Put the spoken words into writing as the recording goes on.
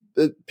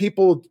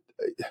people,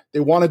 they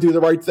want to do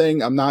the right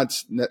thing. I'm not,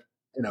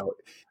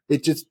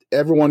 it just,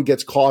 everyone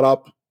gets caught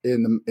up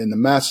in the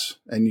mess,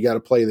 and you got to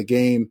play the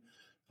game.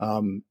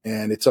 And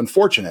it's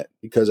unfortunate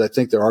because I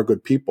think there are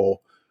good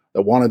people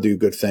that want to do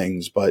good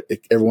things, but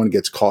everyone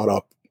gets caught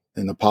up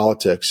in the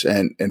politics.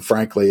 And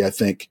frankly, I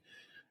think,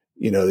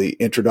 the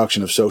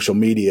introduction of social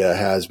media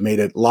has made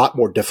it a lot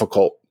more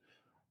difficult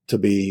to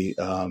be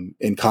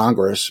in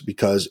Congress,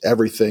 because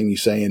everything you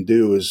say and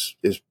do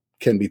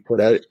can be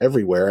put out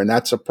everywhere. And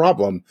that's a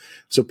problem.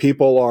 So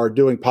people are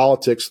doing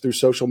politics through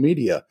social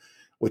media,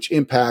 which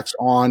impacts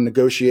on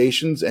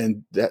negotiations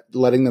and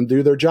letting them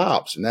do their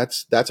jobs. And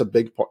that's a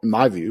big part, in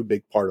my view,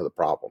 big part of the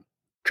problem.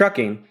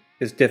 Trucking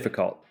is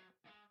difficult.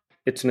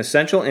 It's an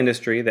essential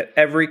industry that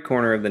every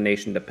corner of the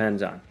nation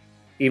depends on,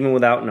 even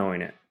without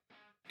knowing it.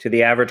 To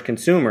the average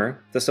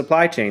consumer, the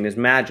supply chain is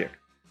magic,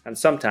 and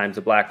sometimes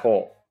a black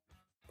hole.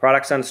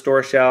 Products on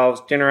store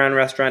shelves, dinner on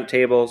restaurant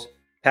tables,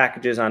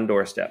 packages on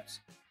doorsteps.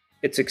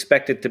 It's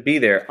expected to be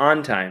there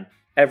on time,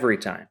 every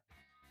time,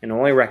 and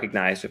only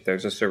recognized if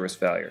there's a service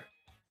failure.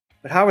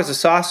 But how is a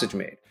sausage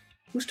made?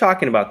 Who's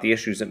talking about the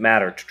issues that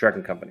matter to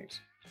trucking companies?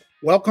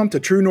 Welcome to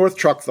True North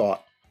Truck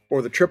Thought,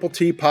 or the Triple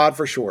T Pod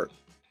for short.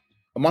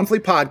 A monthly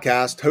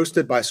podcast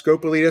hosted by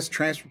Scopolitas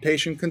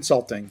Transportation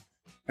Consulting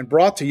and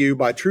brought to you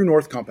by True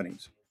North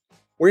Companies.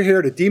 We're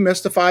here to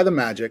demystify the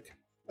magic,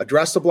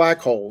 address the black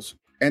holes,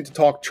 and to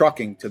talk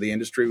trucking to the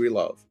industry we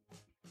love.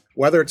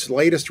 Whether it's the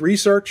latest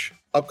research,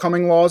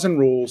 upcoming laws and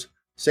rules,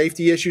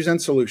 safety issues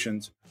and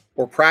solutions,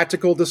 or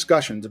practical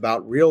discussions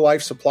about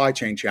real-life supply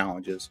chain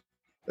challenges,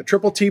 the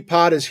Triple T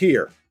Pod is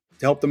here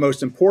to help the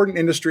most important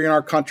industry in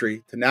our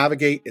country to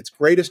navigate its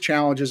greatest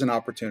challenges and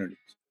opportunities.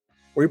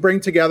 We bring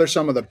together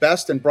some of the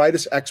best and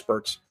brightest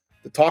experts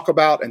to talk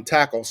about and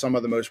tackle some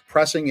of the most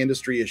pressing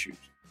industry issues.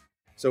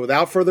 So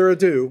without further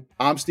ado,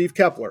 I'm Steve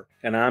Kepler.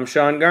 And I'm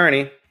Sean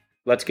Garney.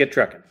 Let's get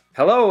trucking.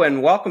 Hello,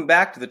 and welcome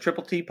back to the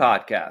Triple T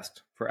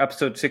Podcast. For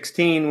episode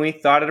 16, we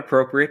thought it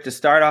appropriate to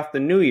start off the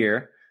new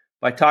year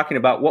by talking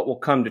about what will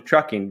come to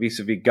trucking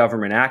vis-a-vis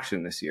government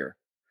action this year.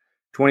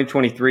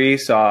 2023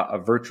 saw a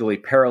virtually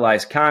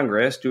paralyzed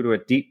Congress due to a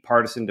deep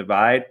partisan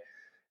divide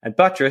and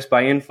buttressed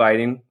by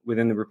infighting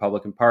within the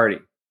Republican Party.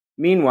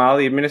 Meanwhile,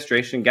 the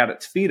administration got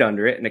its feet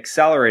under it and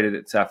accelerated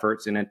its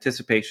efforts in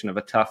anticipation of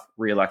a tough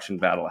re-election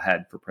battle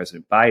ahead for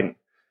President Biden.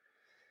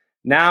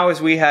 Now,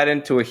 as we head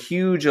into a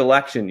huge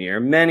election year,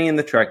 many in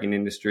the trucking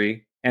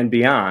industry and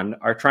beyond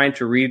are trying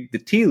to read the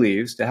tea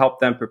leaves to help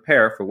them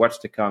prepare for what's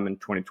to come in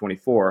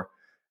 2024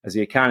 as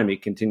the economy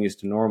continues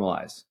to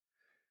normalize.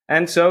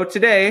 And so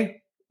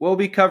today, we'll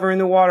be covering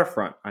the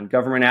waterfront on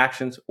government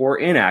actions or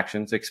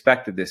inactions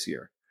expected this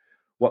year,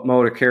 what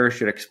motor carriers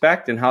should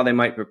expect, and how they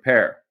might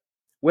prepare.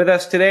 With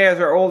us today is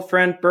our old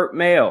friend Bert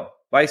Mayo,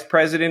 Vice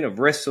President of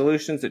Risk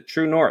Solutions at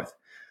True North,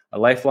 a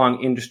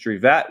lifelong industry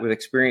vet with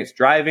experience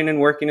driving and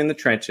working in the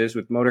trenches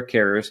with motor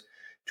carriers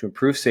to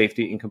improve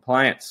safety and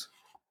compliance.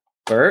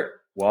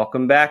 Bert,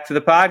 welcome back to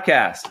the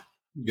podcast.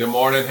 Good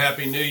morning.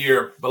 Happy New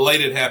Year.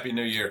 Belated Happy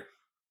New Year.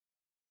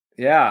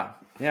 Yeah.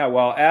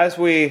 Well, as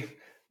we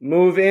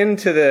move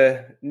into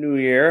the new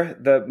year,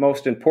 the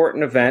most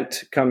important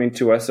event coming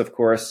to us, of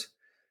course,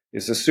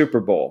 is the Super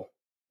Bowl.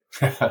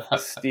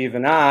 Steve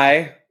and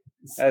I,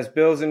 as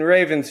Bills and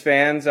Ravens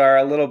fans, are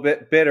a little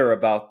bit bitter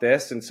about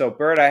this. And so,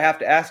 Bert, I have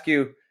to ask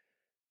you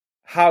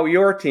how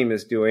your team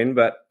is doing,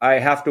 but I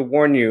have to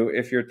warn you,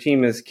 if your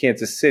team is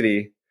Kansas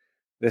City,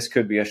 this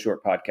could be a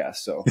short podcast.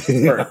 So,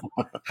 Bert,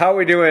 how are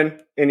we doing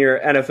in your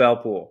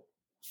NFL pool?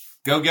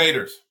 Go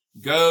Gators.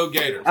 Go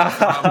Gators.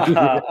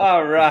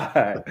 All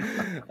right.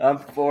 I'm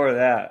for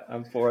that.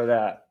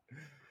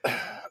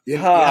 You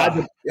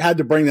had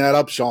to bring that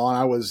up, Sean.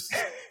 I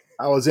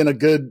was in a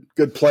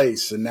good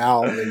place, and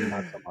now maybe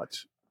not so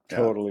much. Yeah.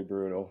 Totally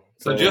brutal.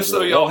 So just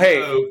so y'all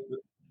know,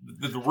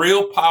 the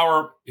real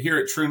power here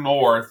at True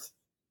North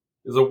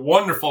is a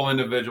wonderful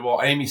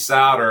individual, Amy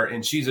Souter,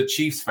 and she's a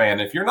Chiefs fan.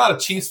 If you're not a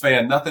Chiefs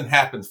fan, nothing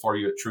happens for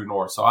you at True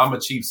North. So I'm a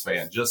Chiefs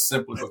fan, just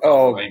simply because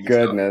of Amy.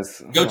 Goodness.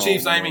 Souter. Go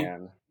Chiefs, Amy.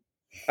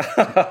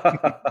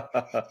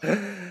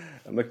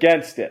 I'm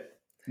against it.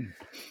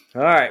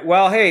 All right.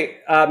 Well, hey,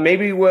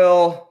 maybe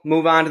we'll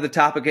move on to the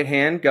topic at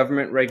hand,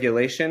 government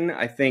regulation.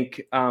 I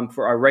think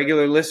for our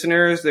regular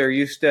listeners, they're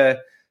used to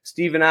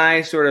Steve and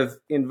I sort of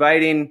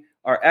inviting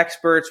our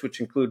experts, which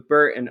include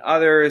Bert and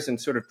others, and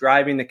sort of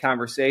driving the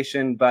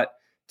conversation. But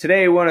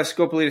today, one of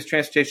Scopolitas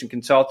Transportation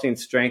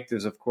Consulting's strength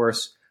is, of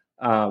course,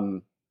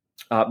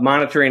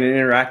 monitoring and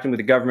interacting with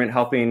the government,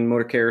 helping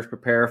motor carriers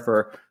prepare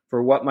for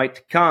what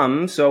might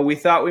come. So we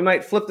thought we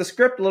might flip the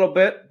script a little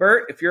bit.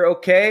 Bert, if you're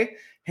okay,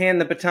 hand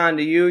the baton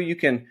to you. You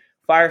can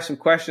fire some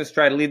questions,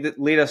 try to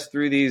lead us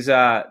through these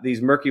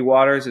murky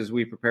waters as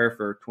we prepare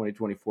for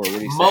 2024. What do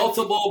you say?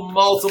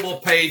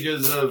 Multiple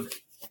pages of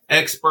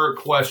expert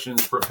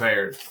questions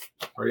prepared.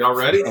 Are y'all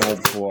ready? Oh,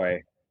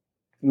 boy.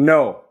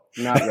 No,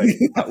 not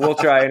ready. We'll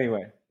try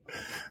anyway.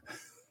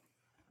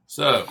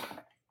 So,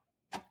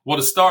 well,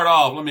 to start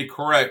off, let me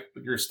correct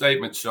your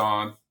statement,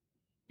 Sean.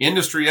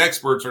 industry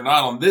experts are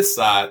not on this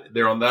side;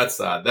 they're on that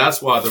side.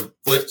 That's why the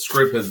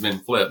script has been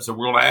flipped. So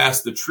we're going to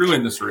ask the true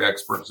industry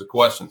experts the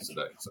questions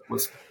today. So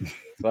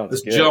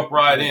let's jump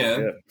right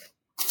in.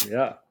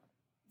 Yeah.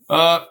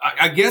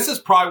 I guess it's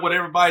probably what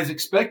everybody's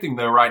expecting,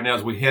 though, right now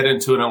as we head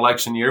into an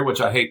election year, which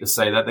I hate to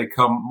say that. They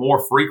come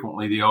more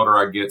frequently the older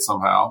I get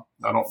somehow.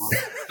 I don't know.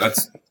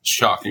 That's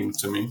shocking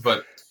to me.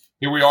 But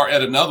here we are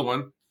at another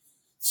one.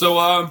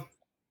 So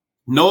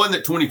knowing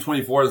that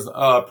 2024 is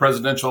a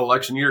presidential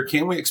election year,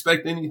 can we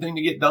expect anything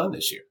to get done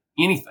this year?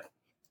 Anything,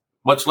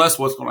 much less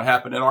what's going to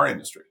happen in our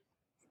industry.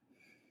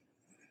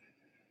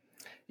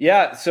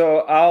 Yeah, so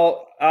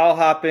I'll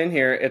hop in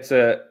here.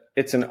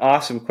 It's an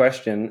awesome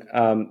question.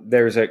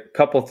 There's a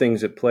couple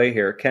things at play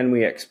here. Can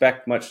we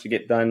expect much to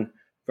get done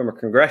from a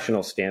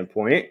congressional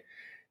standpoint?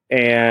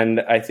 And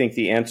I think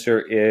the answer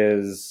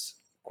is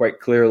quite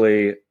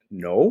clearly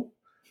no.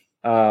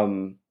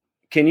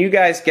 Can you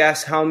guys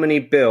guess how many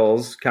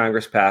bills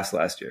Congress passed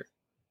last year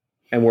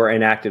and were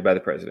enacted by the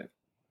president?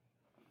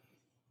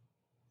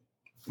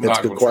 That's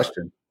a good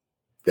question.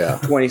 Yeah.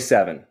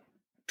 27.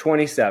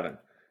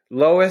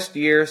 Lowest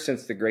year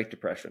since the Great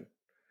Depression.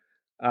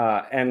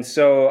 And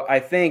so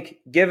I think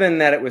given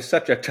that it was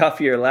such a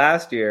tough year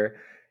last year,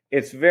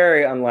 it's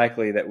very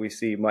unlikely that we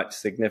see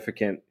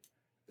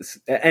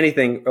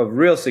anything of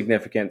real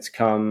significance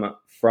come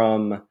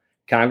from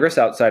Congress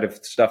outside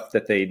of stuff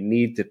that they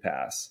need to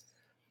pass.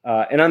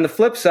 And on the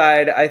flip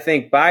side, I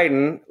think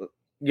Biden,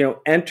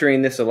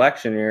 entering this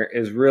election year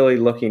is really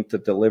looking to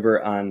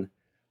deliver on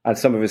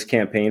some of his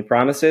campaign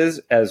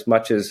promises as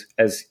much as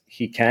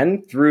he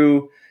can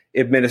through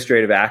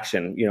administrative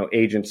action,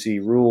 agency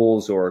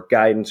rules or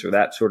guidance or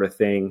that sort of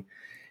thing.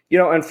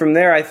 And from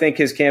there, I think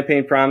his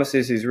campaign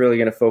promises, he's really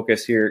going to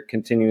focus here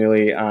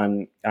continually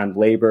on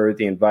labor,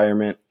 the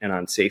environment, and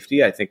on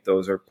safety. I think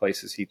those are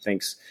places he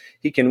thinks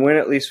he can win,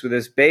 at least with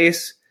his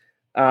base.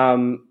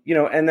 And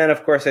then,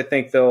 of course, I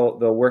think they'll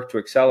work to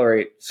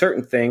accelerate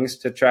certain things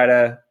to try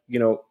to,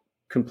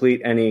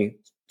 complete any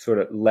sort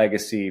of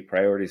legacy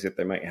priorities that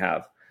they might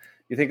have.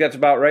 You think that's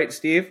about right,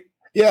 Steve?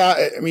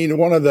 Yeah, I mean,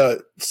 one of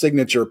the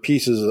signature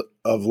pieces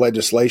of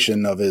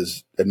legislation of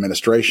his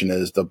administration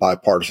is the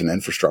bipartisan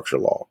infrastructure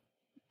law.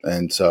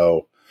 And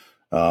so,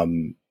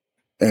 and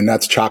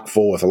that's chock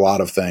full with a lot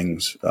of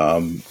things,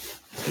 and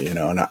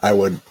I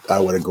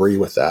would agree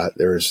with that.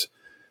 There's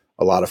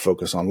a lot of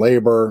focus on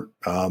labor,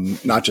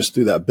 not just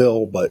through that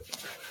bill, but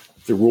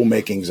through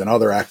rulemakings and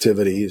other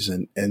activities,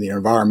 and the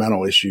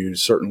environmental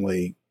issues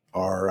certainly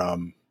are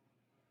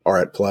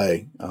at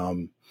play.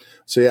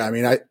 So, yeah, I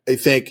mean, I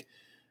think,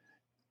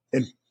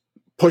 and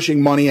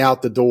pushing money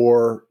out the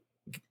door,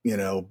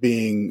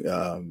 being,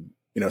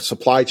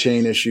 supply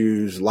chain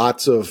issues,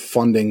 lots of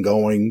funding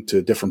going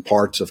to different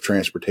parts of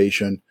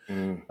transportation.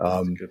 That's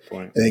a good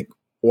point. I think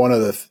one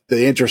of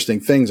the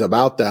interesting things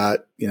about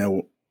that,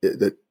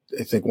 that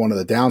I think one of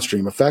the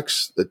downstream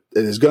effects that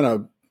it is going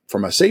to,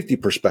 from a safety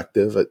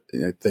perspective,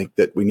 I think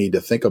that we need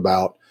to think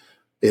about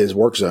is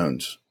work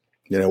zones.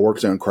 Work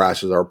zone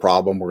crashes are a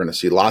problem. We're going to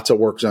see lots of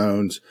work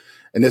zones.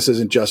 And this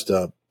isn't just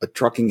a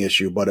trucking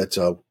issue, but it's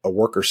a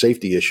worker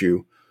safety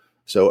issue.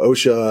 So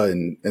OSHA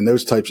and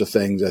those types of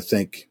things, I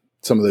think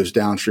some of those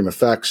downstream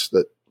effects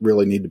that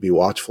really need to be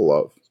watchful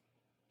of.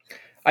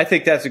 I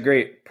think that's a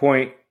great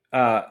point,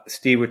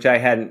 Steve, which I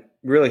hadn't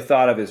really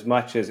thought of as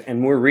much as,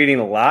 and we're reading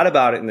a lot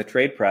about it in the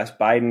trade press,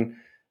 Biden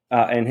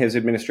and his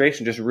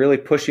administration just really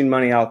pushing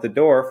money out the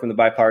door from the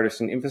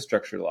bipartisan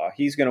infrastructure law.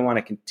 He's going to want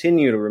to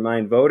continue to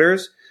remind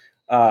voters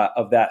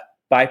of that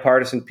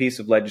bipartisan piece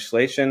of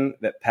legislation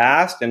that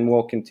passed, and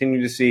we'll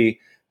continue to see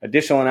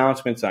additional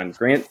announcements on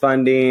grant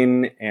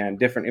funding and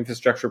different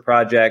infrastructure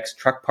projects,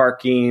 truck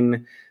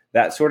parking,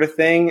 that sort of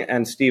thing.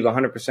 And Steve,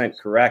 100%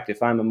 correct.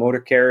 If I'm a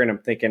motor carrier and I'm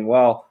thinking,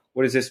 well,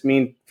 what does this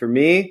mean for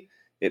me?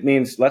 It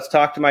means let's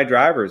talk to my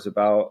drivers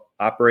about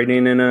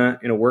operating in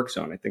a work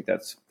zone. I think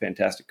that's a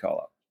fantastic call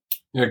out.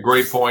 Yeah,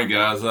 great point,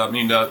 guys. I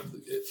mean, to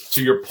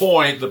your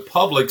point, the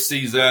public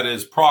sees that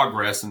as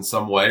progress in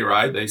some way,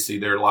 right? They see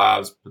their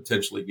lives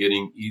potentially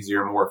getting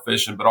easier and more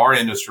efficient. But our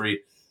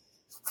industry,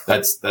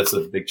 that's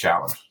a big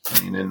challenge.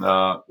 I mean, and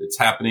it's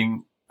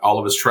happening. All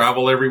of us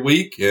travel every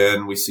week,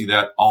 and we see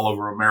that all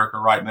over America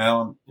right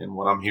now. And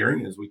what I'm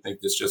hearing is we think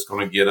it's just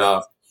going to get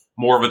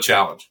more of a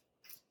challenge.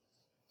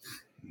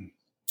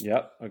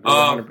 Yep, agree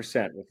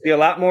 100%. We'll see a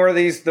lot more of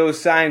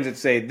those signs that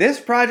say, this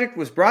project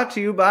was brought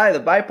to you by the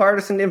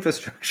bipartisan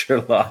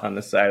infrastructure law on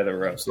the side of the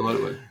road.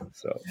 Absolutely.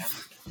 So,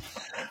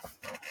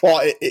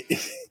 well,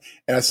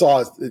 and I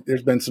saw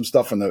there's been some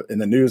stuff in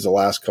the news the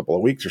last couple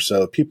of weeks or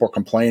so. People are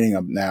complaining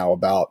now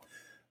about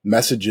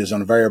messages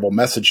on variable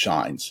message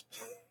signs.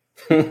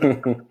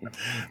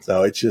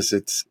 So it's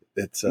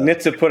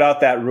NHTSA put out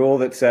that rule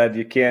that said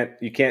you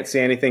can't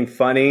say anything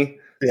funny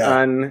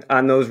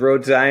on those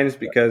road signs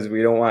because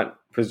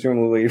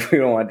presumably we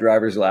don't want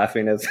drivers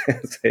laughing as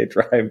they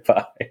drive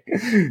by.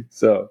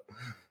 So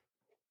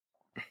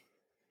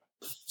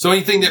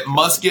anything that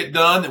must get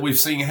done that we've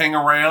seen hang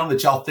around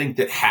that y'all think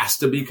that has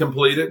to be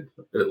completed,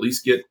 or at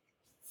least get?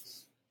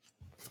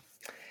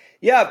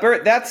 Yeah,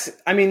 Bert, that's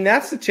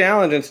the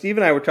challenge. And Steve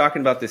and I were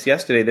talking about this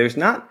yesterday. There's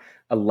not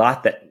a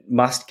lot that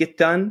must get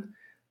done.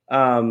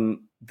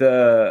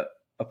 The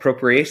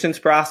appropriations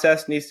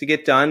process needs to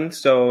get done.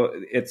 So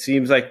it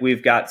seems like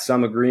we've got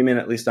some agreement,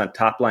 at least on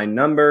top line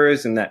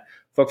numbers, and that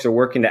folks are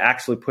working to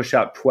actually push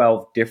out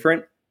 12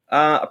 different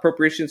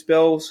appropriations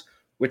bills,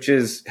 which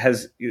is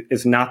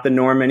not the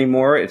norm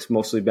anymore. It's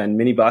mostly been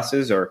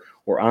minibuses or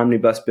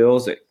omnibus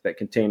bills that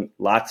contain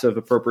lots of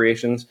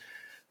appropriations.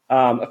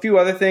 A few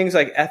other things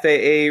like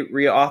FAA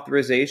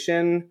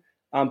reauthorization,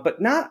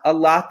 but not a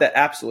lot that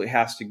absolutely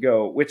has to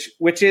go,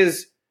 which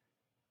is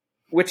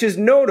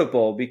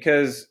notable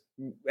because,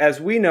 as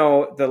we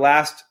know, the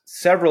last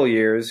several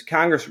years,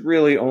 Congress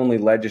really only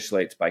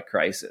legislates by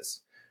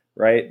crisis,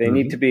 right? They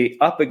need to be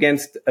up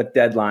against a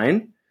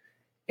deadline,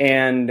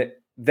 and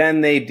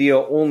then they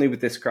deal only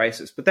with this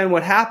crisis. But then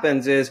what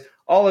happens is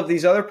all of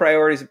these other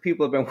priorities that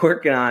people have been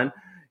working on,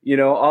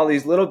 all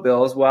these little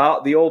bills,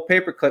 well, the old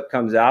paperclip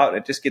comes out,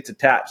 it just gets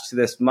attached to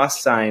this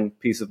must-sign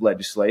piece of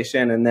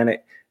legislation, and then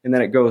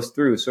it goes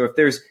through. So if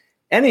there's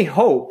any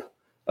hope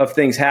of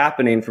things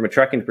happening from a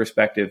trucking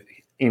perspective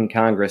in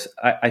Congress,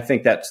 I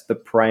think that's the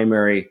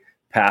primary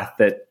path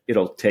that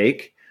it'll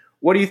take.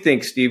 What do you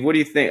think, Steve? What do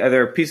you think? Are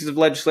there pieces of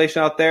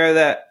legislation out there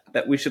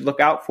that we should look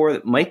out for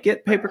that might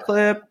get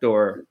paperclipped?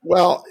 Or,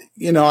 well,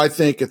 I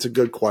think it's a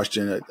good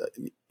question.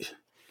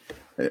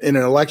 In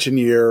an election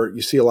year,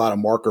 you see a lot of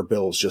marker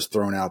bills just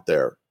thrown out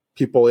there,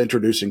 people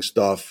introducing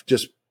stuff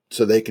just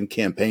so they can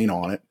campaign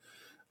on it.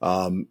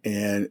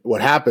 And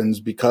what happens,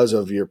 because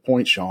of your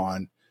point,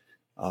 Sean,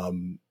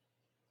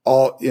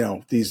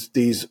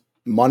 these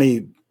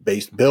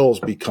money-based bills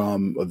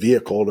become a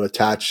vehicle to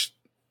attach,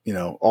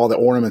 all the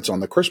ornaments on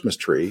the Christmas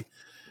tree.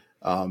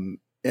 And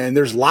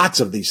there's lots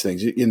of these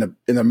things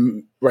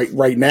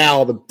right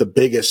now. The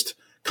biggest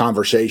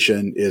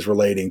conversation is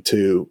relating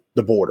to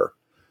the border,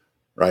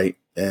 right?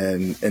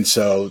 And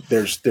so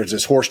there's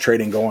this horse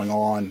trading going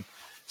on.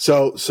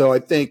 So I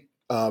think,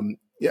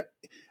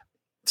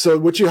 so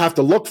what you have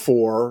to look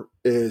for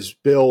is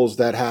bills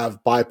that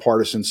have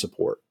bipartisan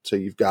support. So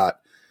you've got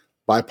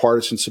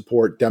bipartisan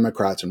support,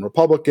 Democrats and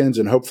Republicans,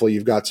 and hopefully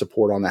you've got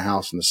support on the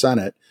House and the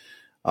Senate.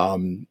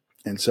 And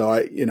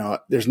so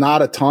there's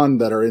not a ton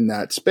that are in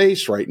that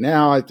space right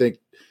now. I think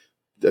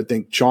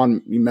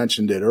Sean, you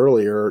mentioned it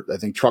earlier. I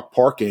think truck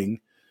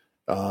parking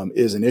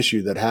is an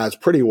issue that has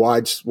pretty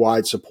wide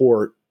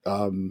support,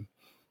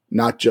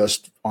 not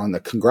just on the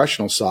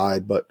congressional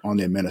side, but on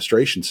the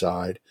administration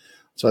side.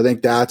 So I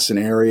think that's an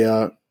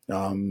area.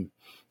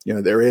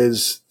 There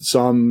is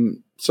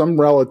some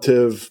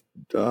relative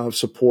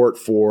support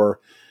for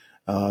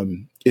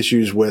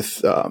issues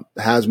with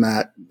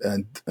hazmat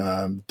and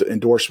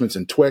endorsements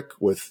and TWIC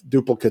with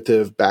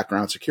duplicative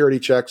background security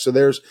checks. So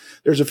there's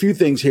a few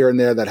things here and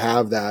there that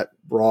have that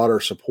broader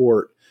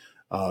support.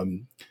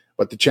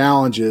 But the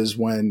challenge is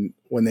when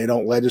they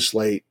don't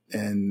legislate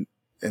and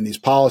these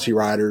policy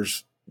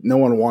riders, no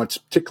one wants,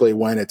 particularly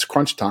when it's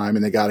crunch time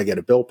and they got to get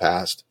a bill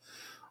passed,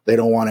 they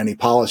don't want any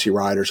policy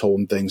riders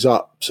holding things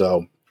up.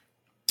 So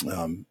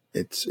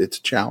it's a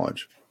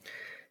challenge.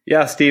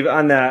 Yeah, Steve,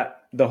 on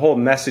the whole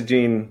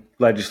messaging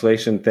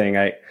legislation thing,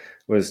 I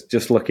was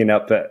just looking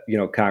up at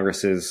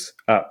Congress's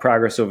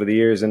progress over the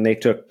years, and they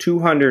took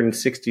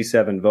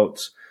 267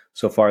 votes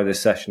so far this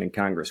session in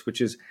Congress,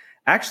 which is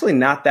actually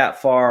not that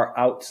far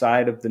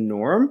outside of the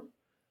norm.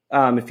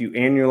 If you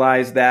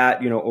annualize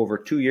that, over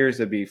 2 years,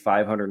 it'd be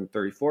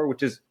 534,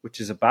 which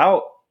is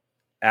about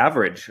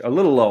average, a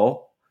little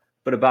low,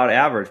 but about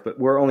average. But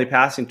we're only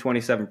passing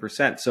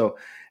 27%. So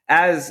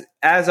as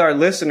our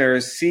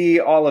listeners see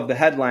all of the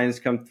headlines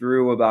come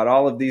through about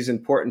all of these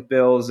important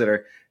bills that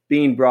are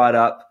being brought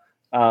up,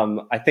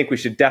 I think we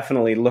should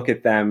definitely look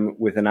at them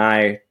with an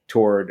eye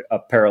toward a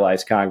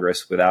paralyzed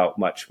Congress without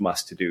much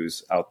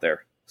must-to-dos out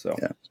there. So.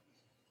 Yeah.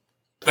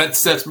 That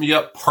sets me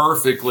up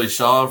perfectly,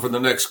 Sean, for the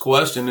next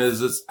question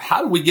is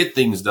how do we get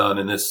things done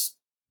in this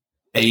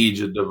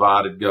age of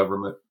divided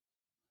government?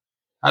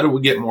 How do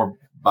we get more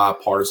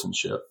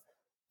bipartisanship?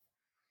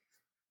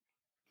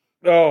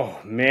 Oh,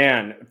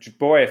 man.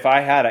 Boy, if I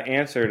had an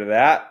answer to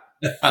that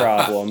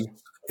problem,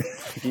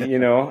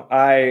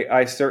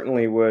 I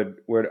certainly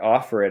would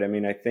offer it. I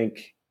mean, I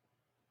think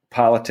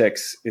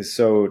politics is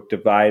so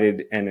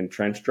divided and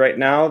entrenched right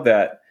now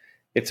that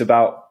it's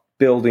about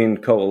building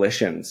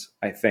coalitions.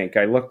 I think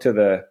I look to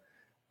the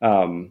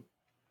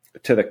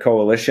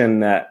coalition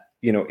that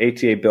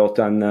ATA built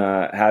on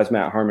the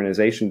hazmat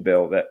harmonization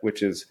bill,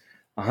 which is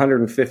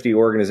 150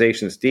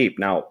 organizations deep.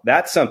 Now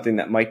that's something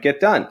that might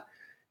get done.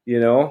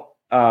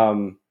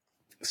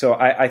 So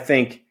I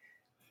think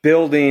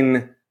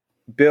building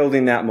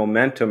that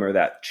momentum or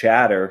that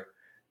chatter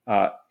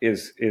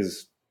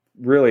is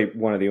really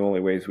one of the only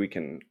ways we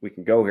can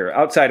go here,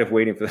 outside of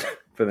waiting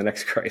for the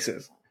next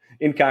crisis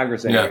in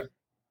Congress. Anyway. Yeah.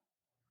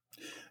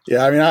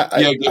 Yeah, I mean,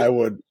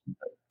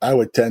 I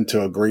would tend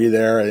to agree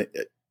there.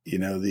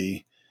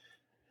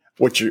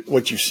 What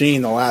you've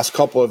seen the last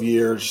couple of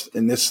years,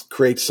 and this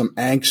creates some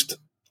angst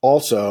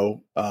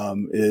also,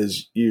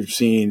 is you've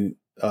seen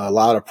a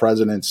lot of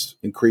presidents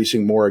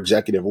increasing more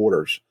executive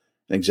orders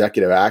and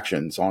executive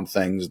actions on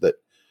things that,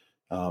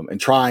 and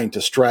trying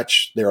to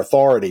stretch their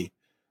authority.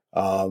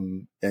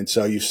 And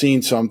so you've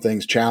seen some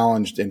things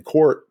challenged in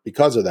court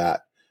because of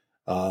that,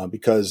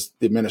 because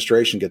the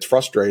administration gets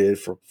frustrated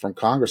from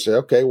Congress. Say,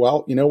 okay,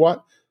 well, you know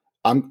what?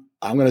 I'm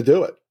going to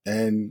do it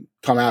and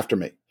come after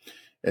me.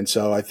 And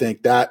so I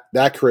think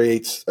that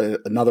creates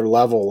another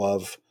level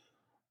of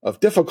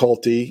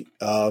difficulty,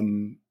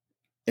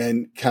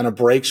 and kind of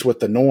breaks with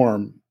the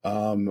norm,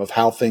 of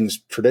how things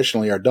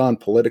traditionally are done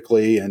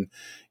politically, and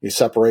the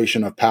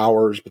separation of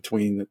powers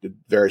between the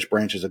various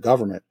branches of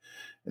government.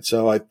 And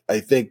so I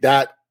think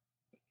that,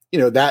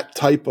 that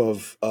type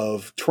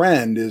of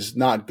trend is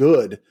not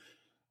good.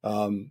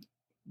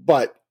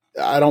 But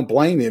I don't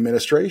blame the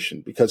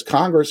administration, because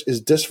Congress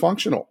is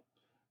dysfunctional.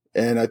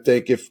 And I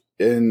think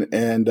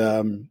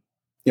the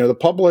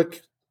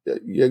public,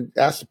 you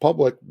ask the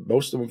public,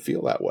 most of them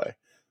feel that way.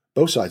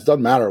 Both sides.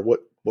 Doesn't matter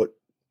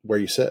where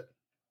you sit.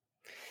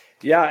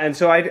 Yeah. And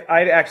so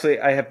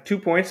I have 2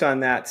 points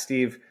on that,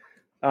 Steve.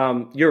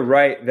 You're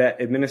right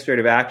that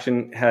administrative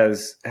action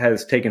has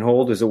taken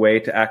hold as a way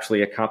to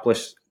actually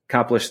accomplish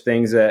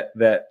things that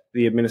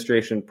the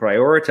administration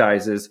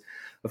prioritizes.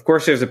 Of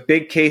course, there's a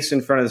big case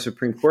in front of the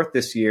Supreme Court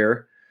this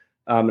year,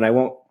 and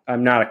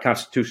I'm not a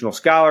constitutional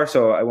scholar,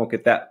 so I won't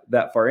get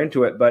that far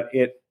into it. But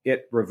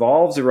it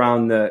revolves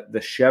around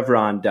the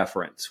Chevron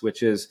deference,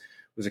 which was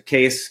a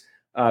case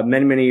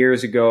many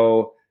years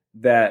ago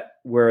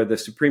where the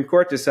Supreme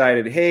Court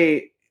decided,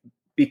 hey,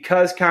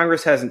 because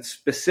Congress hasn't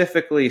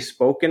specifically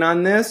spoken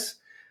on this,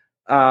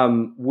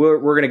 we're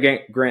going to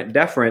grant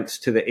deference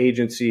to the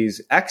agency's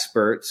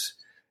experts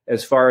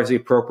as far as the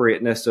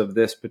appropriateness of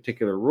this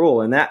particular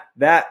rule. And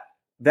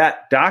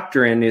that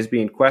doctrine is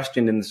being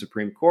questioned in the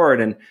Supreme Court.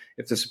 And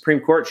if the Supreme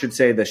Court should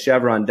say the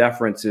Chevron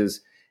deference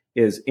is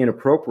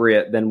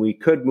inappropriate, then we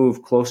could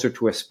move closer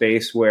to a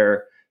space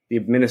where the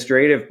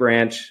administrative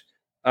branch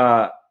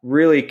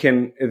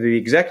the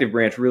executive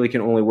branch really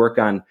can only work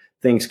on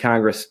things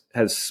Congress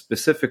has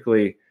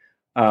specifically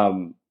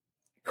called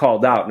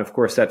out. And of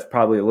course, that's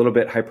probably a little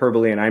bit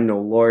hyperbole, and I'm no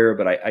lawyer,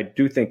 but I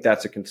do think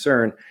that's a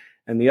concern.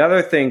 And the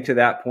other thing to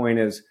that point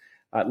is,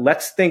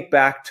 let's think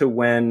back to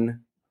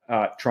when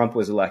Trump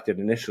was elected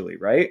initially,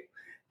 right?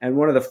 And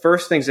one of the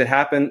first things that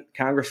happened,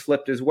 Congress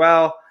flipped as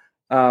well.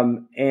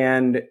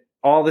 And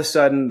all of a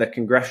sudden, the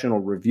Congressional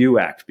Review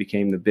Act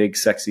became the big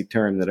sexy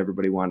term that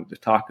everybody wanted to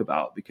talk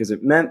about, because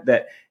it meant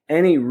that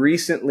any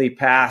recently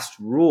passed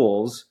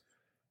rules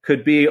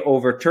could be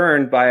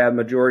overturned by a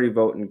majority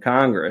vote in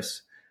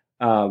Congress.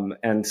 And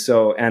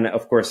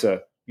of course,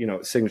 a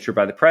signature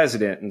by the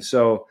president. And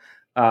so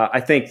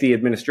I think the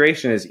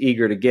administration is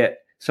eager to get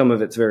some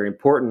of its very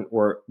important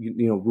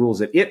rules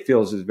that it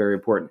feels is very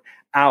important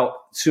out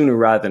sooner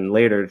rather than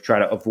later, to try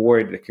to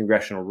avoid the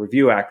Congressional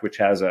Review Act, which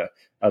has a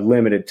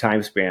limited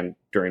time span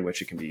during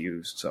which it can be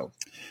used. So,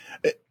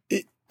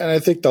 and I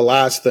think the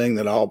last thing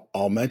that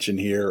I'll mention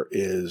here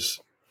is,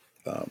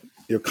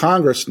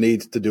 Congress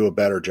needs to do a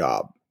better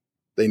job.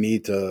 They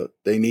need to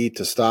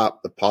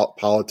stop the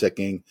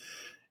politicking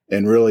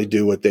and really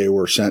do what they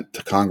were sent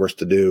to Congress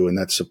to do, and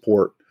that's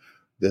support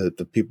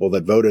the people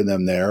that voted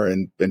them there,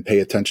 and pay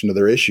attention to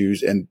their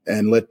issues,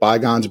 and let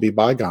bygones be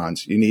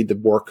bygones. You need to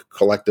work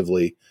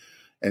collectively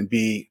and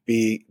be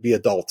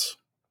adults.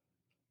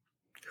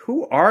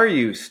 Who are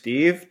you,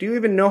 Steve? Do you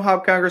even know how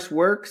Congress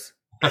works?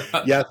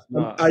 Yes,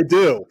 I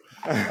do.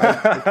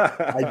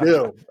 I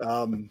do.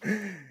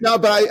 No,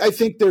 but I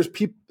think there's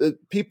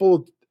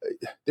people,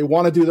 they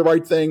want to do the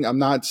right thing. I'm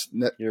not.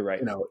 You're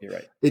right. You're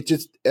right. It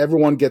just,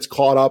 everyone gets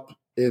caught up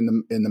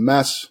in the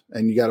mess,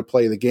 and you got to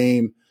play the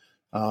game.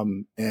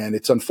 And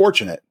it's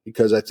unfortunate,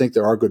 because I think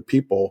there are good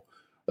people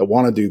that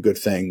want to do good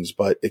things,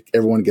 but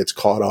everyone gets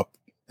caught up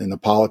in the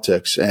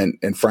politics.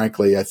 And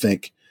frankly, I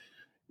think,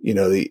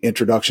 the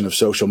introduction of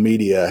social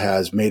media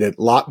has made it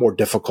a lot more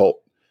difficult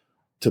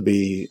to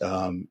be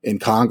in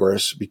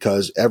Congress,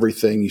 because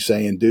everything you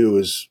say and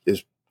do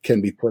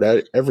can be put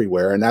out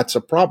everywhere, and that's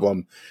a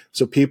problem.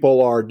 So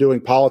people are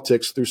doing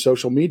politics through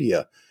social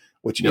media,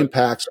 which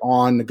impacts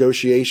on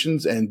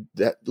negotiations and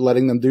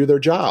letting them do their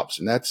jobs,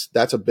 and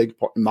that's a big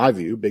part, in my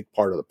view, big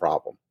part of the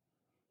problem.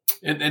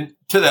 And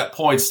to that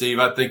point, Steve,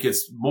 I think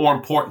it's more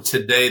important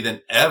today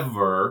than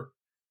ever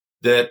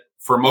that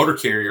for motor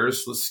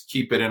carriers, let's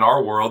keep it in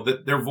our world,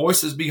 that their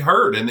voices be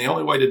heard. And the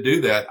only way to do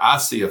that, I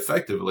see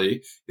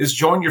effectively, is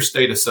join your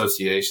state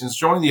associations,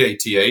 join the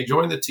ATA,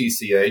 join the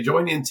TCA,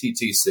 join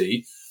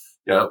NTTC,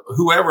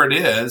 whoever it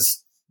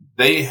is,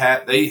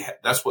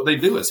 that's what they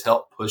do, is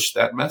help push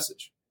that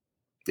message.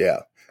 Yeah,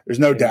 there's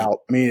no doubt.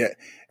 I mean,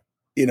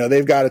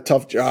 they've got a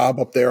tough job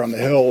up there on the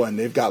Hill, and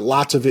they've got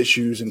lots of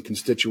issues and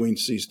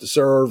constituencies to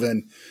serve.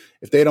 And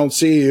if they don't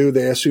see you,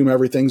 they assume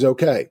everything's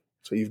okay.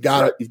 So you've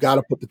got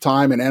to put the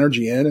time and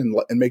energy in, and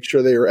make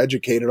sure they are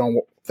educated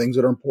on things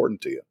that are important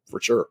to you, for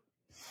sure.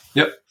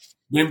 Yep.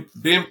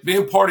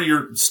 Being part of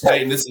your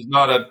state, and this is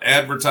not an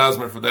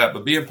advertisement for that,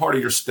 but being part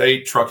of your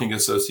state trucking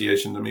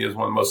association, to me, is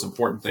one of the most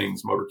important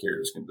things motor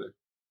carriers can do.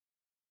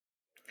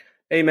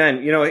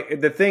 Amen. You know,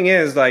 the thing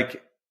is,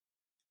 like,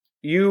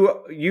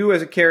 you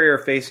as a carrier are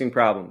facing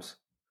problems.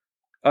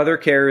 Other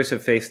carriers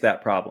have faced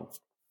that problem.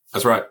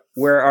 That's right.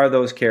 Where are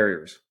those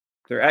carriers?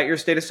 They're at your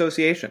state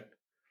association,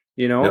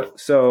 you know? Yep.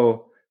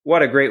 So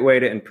what a great way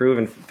to improve.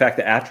 In fact,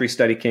 the ATRI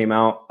study came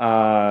out,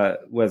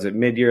 was it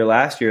mid-year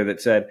last year,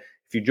 that said,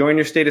 if you join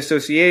your state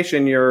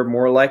association, you're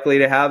more likely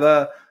to have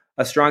a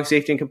strong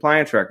safety and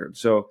compliance record.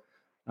 So,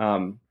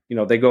 you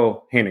know, they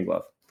go hand in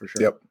glove for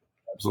sure. Yep.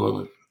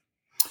 Absolutely.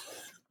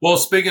 Well,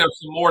 speaking of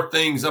some more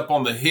things up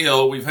on the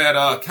hill, we've had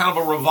kind of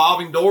a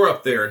revolving door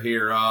up there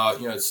here.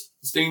 You know,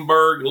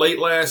 Steenberg late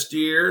last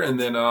year, and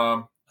then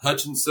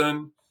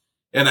Hutchinson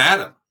and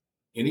Adam.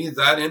 Any of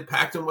that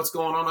impacting what's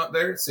going on up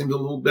there? It seems a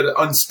little bit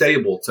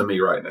unstable to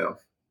me right now.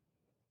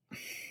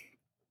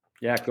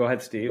 Yeah, go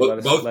ahead, Steve.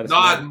 Both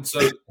nodding.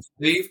 So,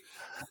 Steve?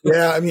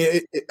 Yeah, I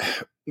mean,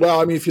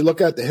 if you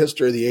look at the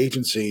history of the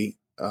agency,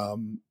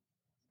 you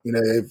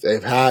know,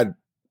 they've had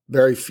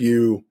very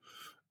few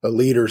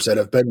leaders that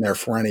have been there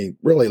for any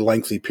really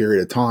lengthy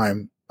period of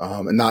time,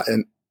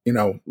 and you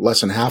know,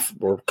 less than half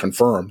were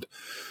confirmed,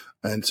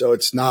 and so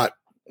it's not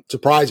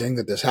surprising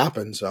that this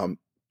happens.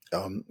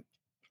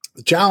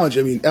 The challenge,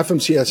 I mean,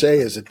 FMCSA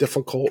is a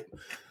difficult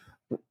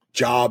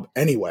job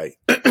anyway,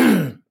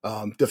 you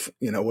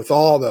know, with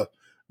all the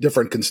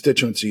different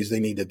constituencies they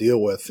need to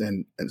deal with,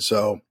 and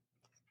so,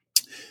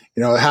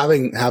 you know,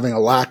 having a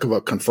lack of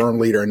a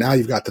confirmed leader, and now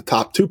you've got the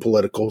top two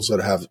politicals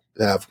that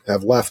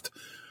have left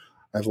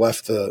and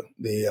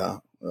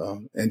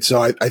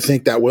so I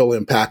think that will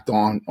impact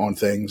on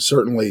things.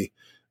 Certainly,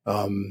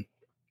 you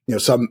know,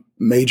 some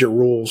major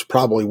rules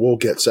probably will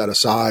get set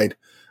aside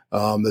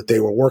that they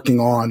were working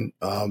on.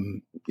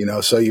 You know,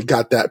 so you've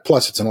got that.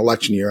 Plus, it's an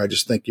election year. I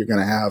just think you're going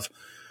to have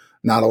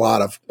not a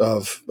lot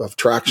of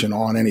traction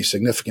on any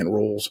significant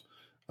rules.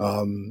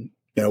 You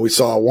know, we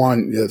saw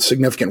one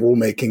significant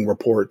rulemaking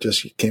report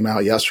just came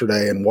out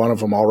yesterday, and one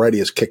of them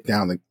already is kicked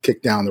down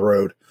the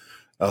road.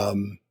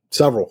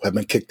 Several have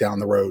been kicked down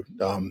the road.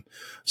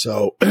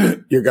 So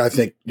I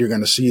think you're going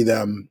to see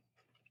them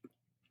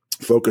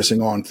focusing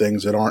on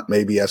things that aren't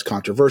maybe as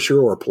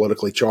controversial or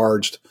politically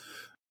charged.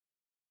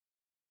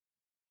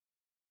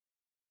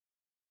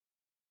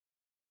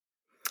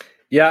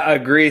 Yeah, I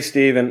agree,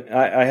 Steve. And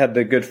I had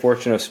the good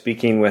fortune of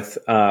speaking with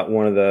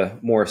one of the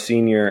more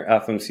senior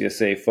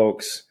FMCSA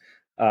folks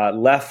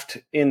left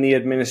in the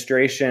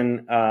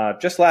administration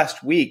just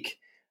last week.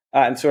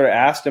 And sort of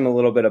asked him a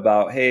little bit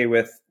about, hey,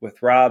 with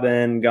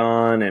Robin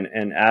gone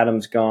and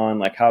Adams gone,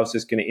 like, how's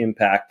this going to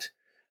impact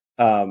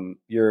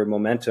your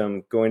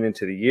momentum going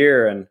into the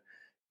year? And,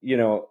 you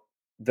know,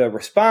 the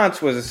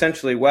response was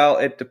essentially, well,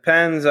 it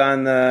depends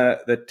on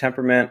the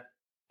temperament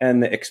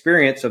and the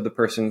experience of the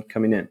person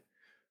coming in,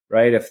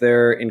 right? If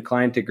they're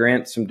inclined to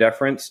grant some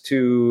deference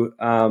to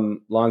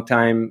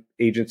longtime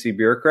agency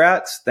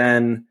bureaucrats,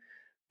 then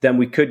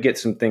we could get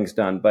some things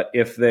done. But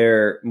if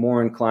they're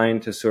more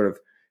inclined to sort of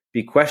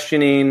be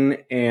questioning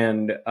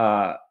and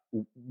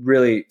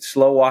really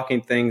slow walking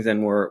things,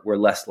 and we're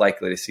less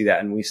likely to see that.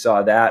 And we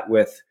saw that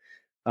with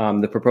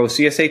the proposed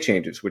CSA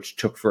changes, which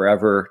took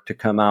forever to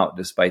come out,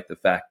 despite the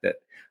fact that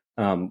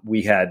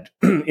we had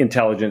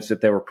intelligence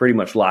that they were pretty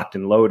much locked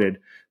and loaded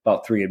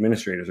about 3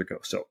 administrators ago.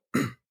 So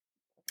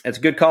it's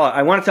a good call.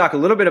 I want to talk a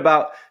little bit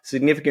about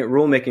significant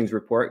rulemakings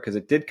report, because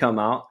it did come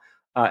out.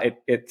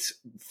 It's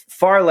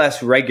far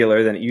less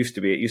regular than it used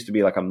to be. It used to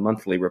be like a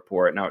monthly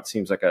report. Now it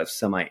seems like a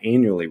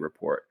semi-annually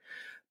report.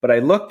 But I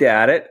looked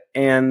at it,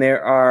 and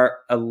there are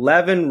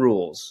 11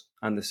 rules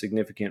on the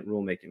significant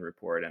rulemaking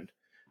report. And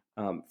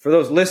for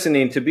those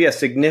listening, to be a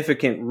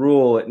significant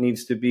rule, it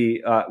needs to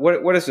be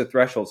what is the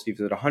threshold, Steve?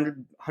 Is it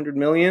 100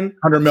 million?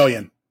 100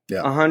 million.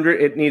 Yeah. 100.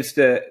 It needs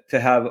to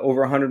have over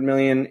 100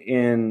 million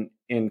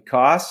in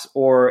costs,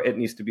 or it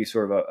needs to be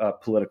sort of a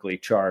politically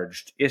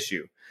charged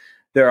issue.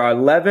 There are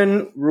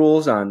 11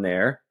 rules on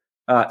there.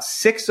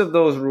 6 of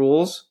those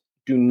rules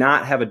do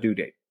not have a due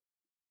date,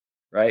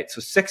 right? So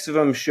 6 of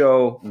them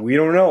show we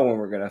don't know when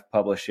we're going to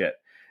publish it,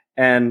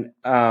 and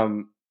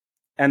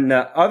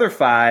the other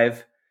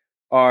 5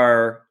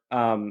 are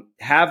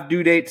have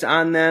due dates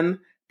on them,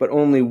 but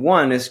only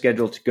one is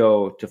scheduled to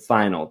go to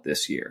final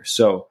this year.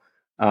 So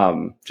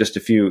just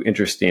a few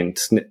interesting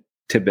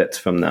tidbits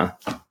from the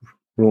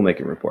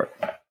rulemaking report.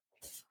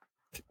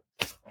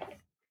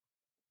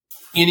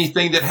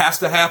 Anything that has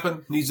to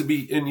happen needs to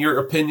be, in your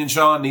opinion,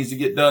 Sean, needs to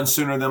get done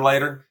sooner than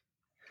later?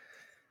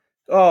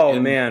 Oh,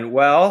 man.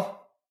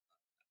 Well,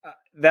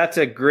 that's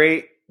a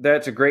great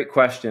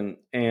question.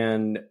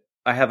 And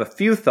I have a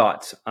few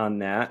thoughts on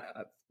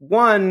that.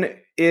 One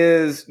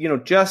is, you know,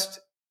 just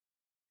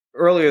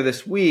earlier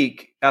this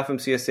week,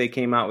 FMCSA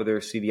came out with their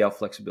CDL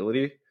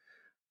flexibility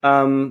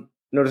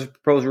notice of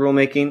proposed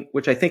rulemaking,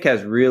 which I think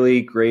has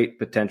really great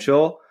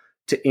potential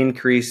to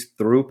increase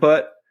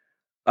throughput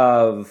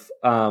of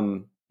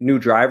new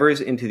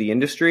drivers into the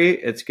industry.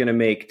 It's going to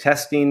make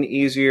testing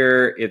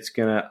easier. It's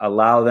going to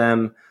allow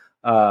them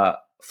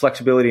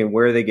flexibility in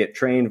where they get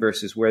trained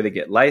versus where they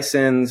get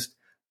licensed.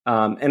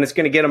 And it's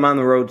going to get them on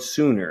the road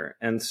sooner.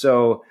 And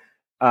so,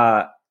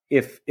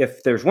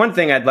 if there's one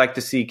thing I'd like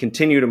to see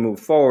continue to move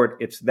forward,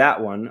 it's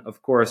that one.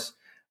 Of course,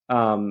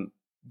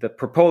 the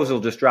proposal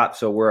just dropped,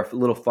 so we're a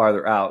little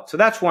farther out. So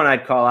that's one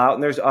I'd call out,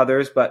 and there's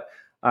others, but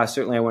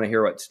certainly I want to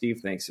hear what Steve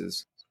thinks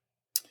is.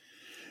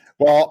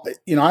 Well,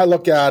 I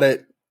look at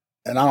it,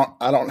 and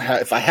I don't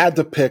have. If I had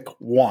to pick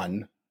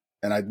one,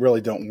 and I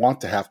really don't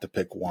want to have to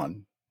pick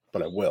one,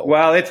 but I will.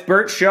 Well, it's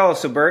Bert's show,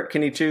 so Bert,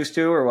 can you choose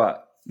two or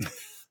what?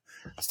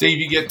 Steve,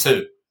 you get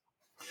two.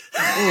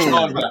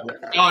 Sean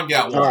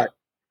got one. All right.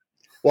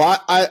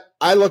 Well,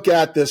 I look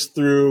at this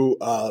through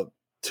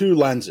two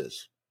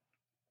lenses.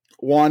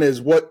 One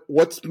is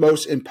what's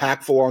most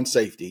impactful on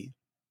safety,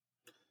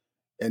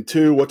 and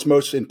two, what's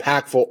most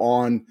impactful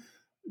on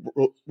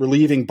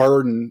relieving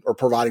burden or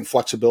providing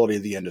flexibility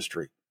to the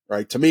industry.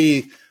 Right? To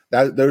me,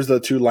 those are the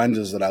two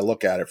lenses that I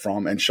look at it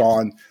from. And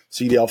Sean,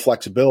 CDL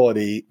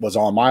flexibility was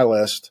on my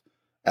list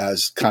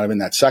as kind of in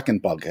that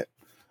second bucket.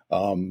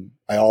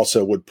 I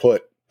also would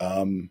put,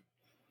 the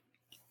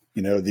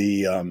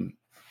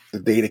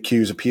data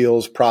queues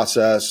appeals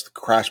process,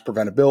 crash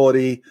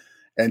preventability,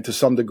 and to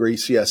some degree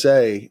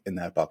CSA in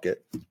that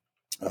bucket.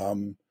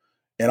 And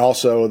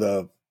also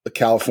the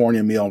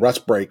California meal and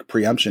rest break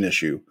preemption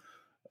issue,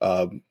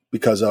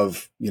 because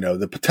of,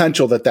 the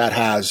potential that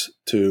has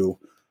to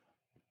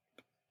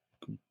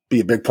be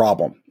a big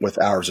problem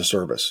with hours of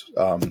service.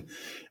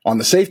 On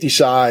the safety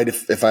side,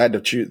 if I had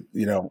to choose,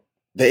 the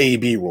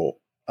AEB rule,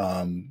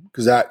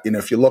 because that,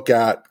 if you look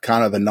at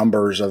kind of the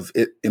numbers of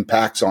it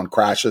impacts on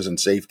crashes and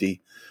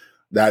safety,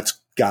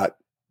 that's got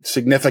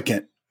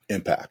significant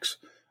impacts.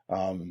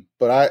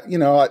 But I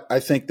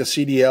think the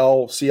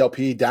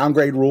CLP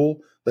downgrade rule,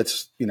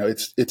 that's,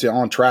 it's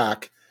on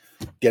track,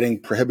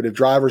 getting prohibitive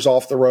drivers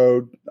off the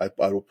road. I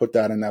will put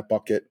that in that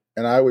bucket.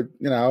 And I would,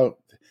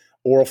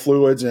 oral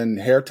fluids and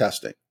hair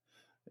testing,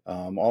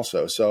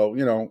 also. So,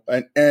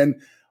 and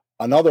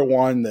another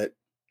one that,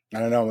 I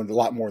don't know, a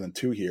lot more than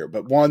two here,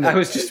 but one that I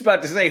was just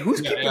about to say,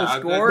 who's keeping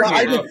score?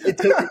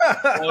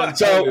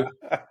 So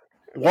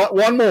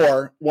one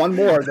more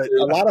that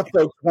a lot of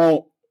folks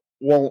won't.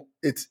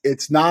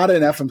 It's not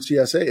an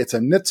FMCSA, it's a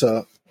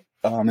NHTSA,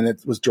 and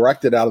it was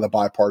directed out of the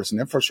bipartisan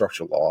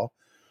infrastructure law,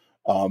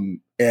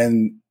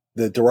 and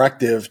the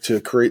directive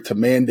to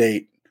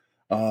mandate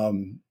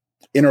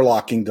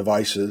interlocking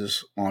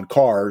devices on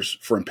cars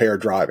for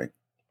impaired driving.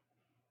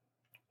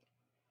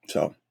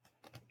 So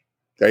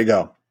there you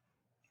go.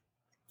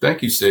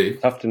 Thank you,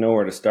 Steve. Tough to know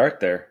where to start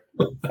there.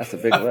 That's a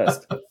big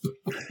list.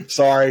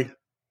 Sorry.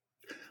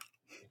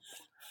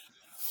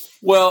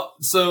 Well,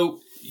 so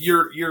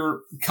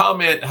your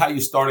comment, how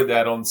you started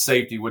that on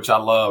safety, which I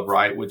love,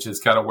 right? Which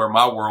is kind of where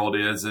my world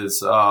is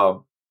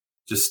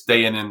just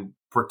staying in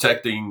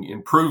protecting,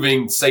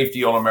 improving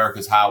safety on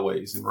America's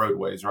highways and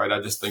roadways, right? I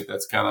just think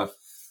that's kind of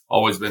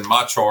always been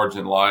my charge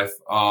in life,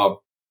 and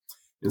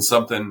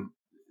something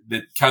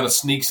that kind of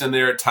sneaks in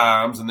there at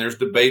times, and there's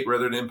debate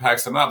whether it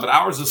impacts or not, but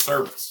hours of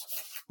service.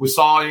 We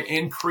saw an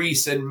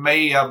increase in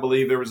May. I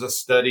believe there was a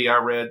study I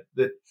read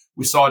that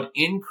we saw an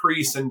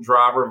increase in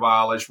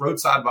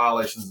roadside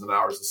violations and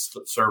hours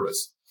of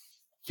service.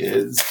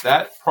 Is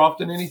that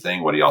prompting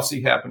anything? What do y'all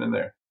see happening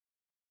there?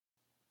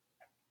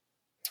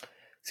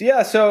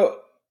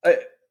 So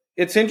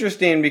it's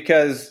interesting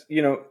because,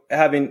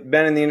 having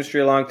been in the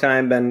industry a long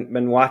time,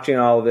 been watching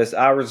all of this,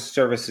 hours of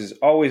service is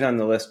always on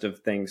the list of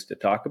things to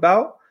talk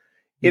about.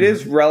 It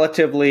is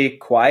relatively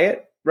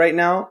quiet right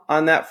now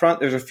on that front.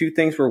 There's a few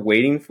things we're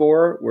waiting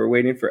for. We're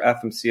waiting for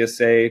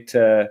FMCSA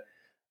to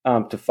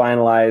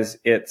finalize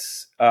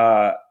its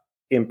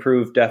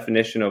improved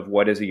definition of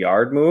what is a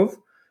yard move,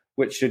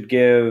 which should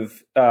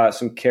give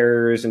some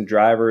carriers and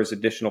drivers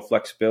additional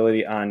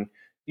flexibility on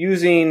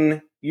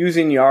using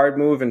yard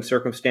move in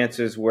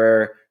circumstances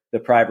where the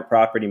private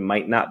property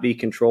might not be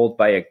controlled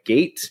by a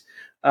gate,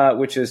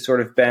 which has sort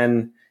of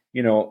been,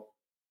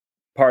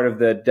 part of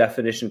the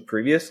definition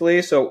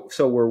previously. So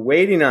we're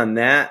waiting on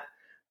that,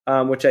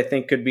 which I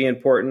think could be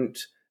important.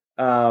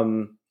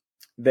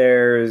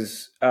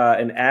 There's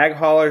an ag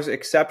haulers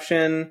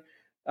exception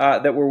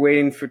that we're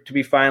waiting for to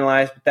be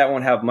finalized, but that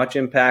won't have much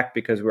impact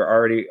because we're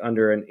already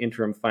under an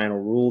interim final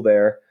rule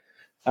there.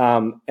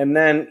 And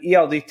then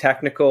ELD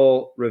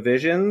technical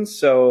revisions.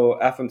 So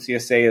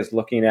FMCSA is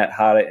looking at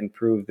how to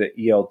improve the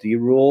ELD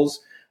rules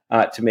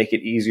to make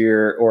it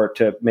easier or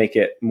to make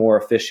it more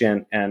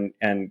efficient and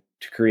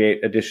to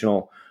create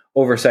additional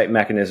oversight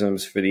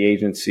mechanisms for the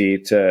agency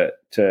to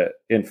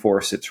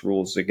enforce its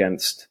rules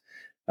against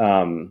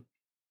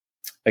ELD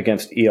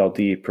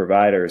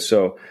providers.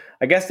 So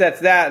I guess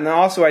that's that. And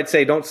also I'd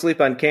say don't sleep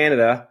on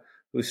Canada,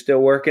 who's still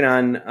working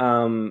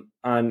on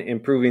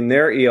improving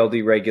their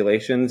ELD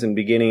regulations and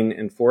beginning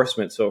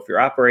enforcement. So if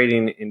you're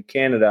operating in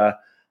Canada,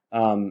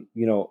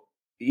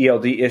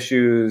 ELD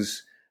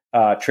issues,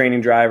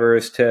 training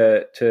drivers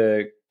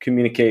to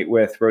communicate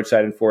with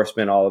roadside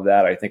enforcement, all of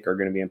that, I think are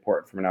going to be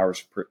important from an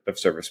hours of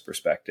service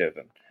perspective.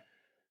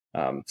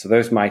 And so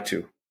there's my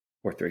two.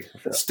 or 3 or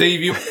 4.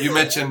 Steve, you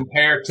mentioned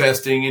hair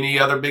testing. Any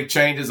other big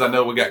changes? I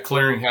know we got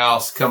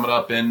clearinghouse coming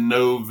up in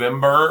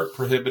November,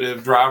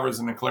 prohibitive drivers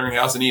in the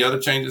clearinghouse. Any other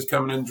changes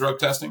coming in drug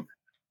testing?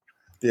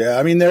 Yeah,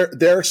 I mean,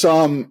 there are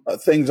some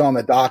things on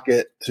the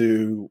docket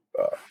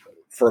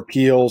for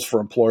appeals for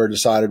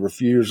employer-decided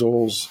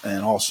refusals,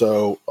 and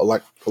also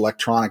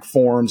electronic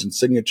forms and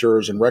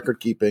signatures and record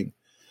keeping.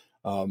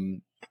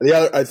 The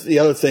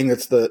other thing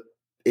that's the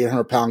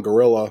 800-pound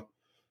gorilla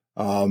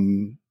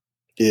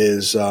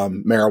is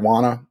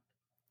marijuana,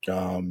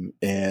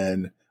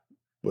 and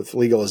with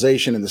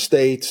legalization in the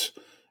states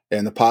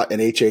and and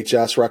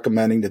HHS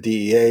recommending the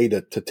DEA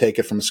to take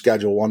it from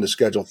Schedule 1 to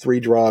Schedule 3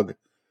 drug.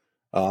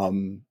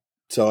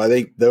 So I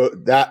think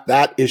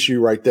that issue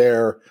right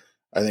there,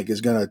 I think,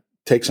 is going to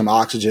take some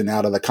oxygen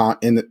out of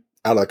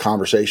the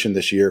conversation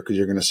this year, because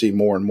you're going to see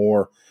more and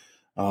more.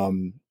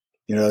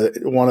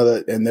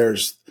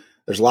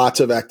 There's lots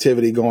of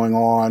activity going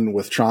on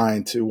with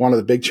one of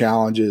the big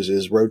challenges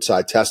is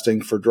roadside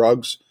testing for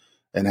drugs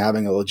and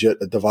having a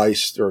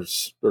device or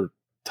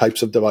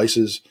types of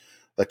devices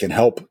that can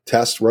help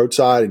test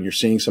roadside, and you're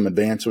seeing some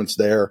advancements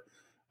there.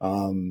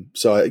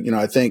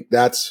 I think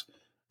that's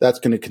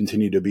going to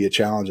continue to be a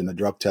challenge in the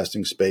drug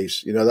testing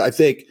space. I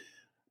think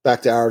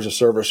back to hours of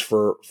service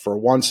for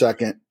 1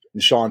 second,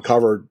 and Sean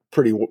covered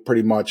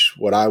pretty much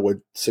what I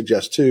would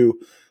suggest too.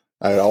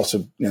 I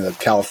also, the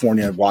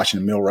California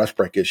Washington meal rest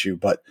break issue.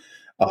 But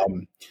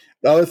the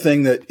other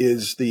thing that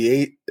is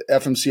the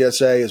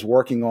FMCSA is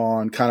working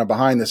on kind of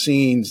behind the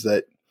scenes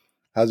that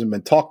hasn't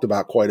been talked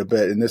about quite a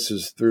bit, and this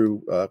is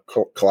through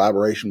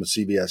collaboration with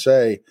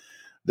CVSA.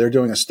 They're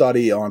doing a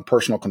study on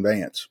personal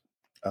conveyance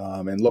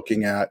and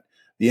looking at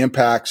the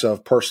impacts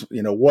of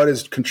what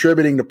is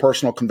contributing to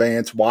personal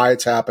conveyance, why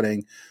it's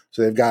happening.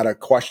 So they've got a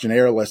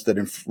questionnaire list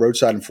that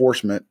roadside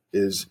enforcement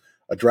is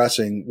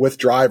addressing with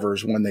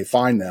drivers when they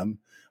find them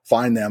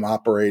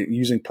operate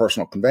using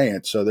personal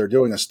conveyance. So they're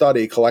doing a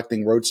study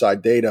collecting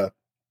roadside data.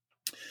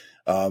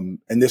 And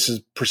this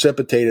is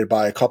precipitated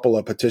by a couple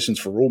of petitions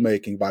for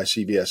rulemaking by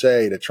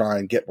CVSA to try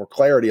and get more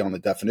clarity on the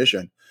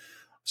definition.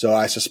 So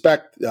I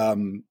suspect,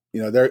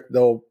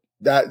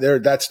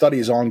 that study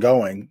is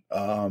ongoing.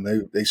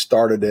 They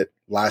started it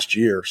last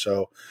year.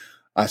 So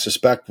I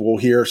suspect we'll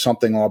hear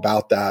something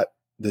about that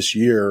this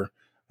year.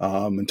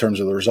 In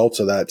terms of the results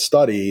of that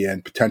study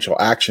and potential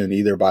action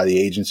either by the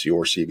agency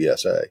or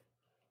CVSA.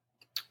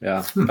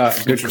 Yeah,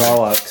 good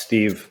call out,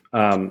 Steve.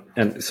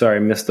 And sorry, I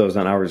missed those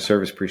on hours of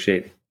service.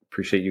 Appreciate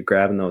you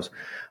grabbing those.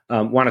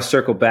 Want to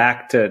circle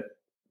back to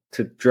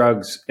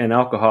drugs and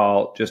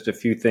alcohol. Just a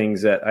few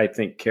things that I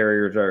think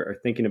carriers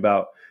are thinking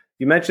about.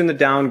 You mentioned the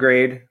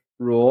downgrade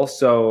rule.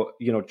 So,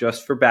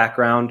 just for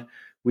background,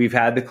 we've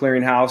had the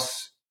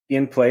clearinghouse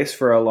in place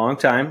for a long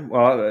time.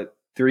 Well,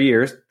 3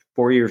 years.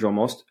 4 years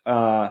almost.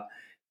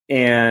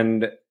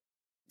 And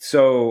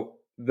so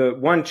the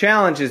one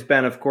challenge has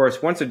been, of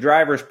course, once a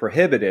driver is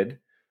prohibited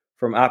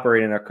from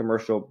operating a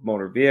commercial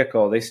motor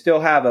vehicle, they still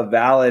have a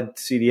valid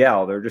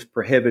CDL. They're just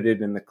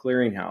prohibited in the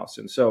clearinghouse.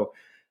 And so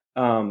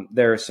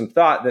there's some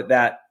thought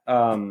that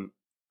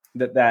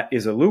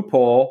is a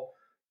loophole.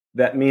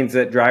 That means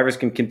that drivers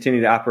can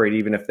continue to operate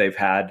even if they've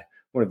had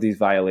one of these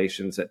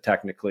violations that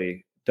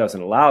technically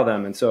doesn't allow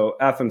them. And so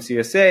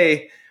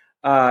FMCSA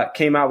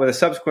came out with a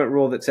subsequent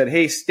rule that said,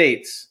 hey,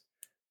 states,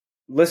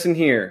 listen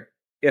here.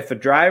 If a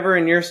driver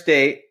in your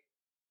state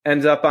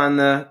ends up on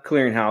the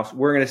clearinghouse,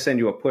 we're going to send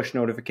you a push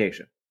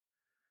notification.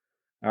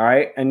 All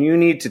right. And you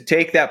need to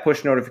take that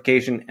push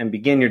notification and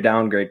begin your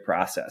downgrade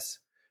process.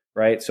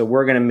 Right. So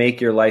we're going to make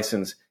your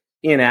license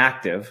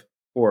inactive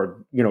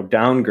or,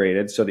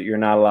 downgraded so that you're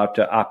not allowed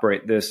to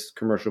operate this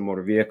commercial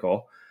motor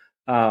vehicle.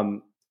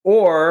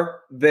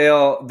 Or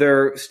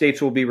their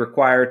states will be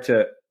required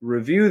to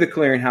review the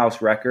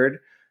clearinghouse record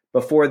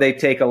before they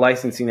take a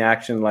licensing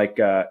action like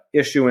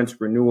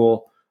issuance,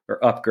 renewal,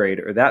 or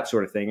upgrade, or that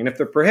sort of thing. And if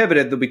they're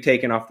prohibited, they'll be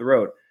taken off the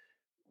road.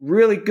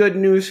 Really good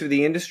news for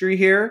the industry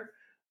here,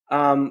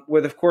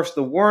 with, of course,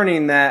 the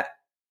warning that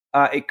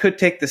it could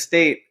take the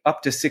state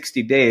up to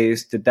 60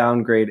 days to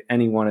downgrade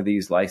any one of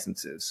these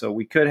licenses. So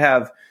we could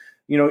have,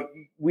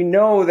 we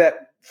know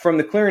that from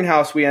the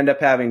clearinghouse, we end up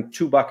having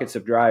two buckets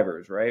of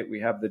drivers, right? We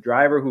have the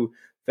driver who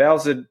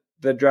fails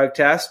the drug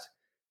test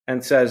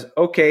and says,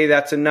 okay,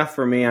 that's enough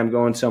for me. I'm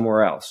going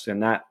somewhere else.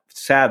 And that,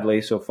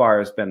 sadly, so far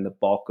has been the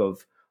bulk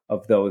of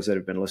those that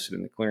have been listed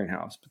in the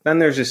clearinghouse. But then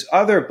there's this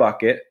other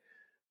bucket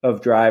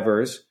of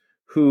drivers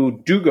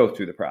who do go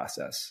through the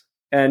process.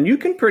 And you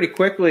can pretty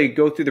quickly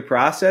go through the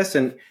process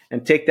and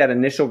take that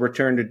initial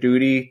return to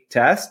duty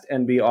test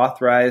and be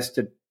authorized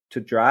to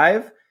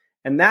drive.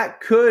 And that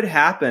could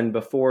happen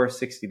before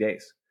 60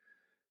 days,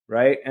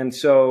 right? And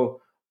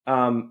so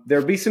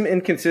there'll be some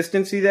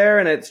inconsistency there.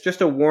 And it's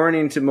just a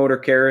warning to motor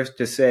carriers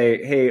to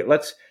say, hey,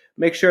 let's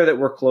make sure that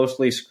we're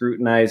closely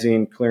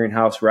scrutinizing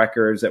clearinghouse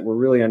records, that we're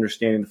really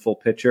understanding the full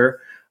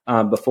picture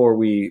before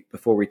we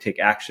take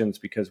actions,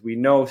 because we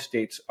know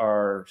states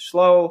are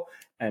slow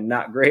and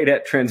not great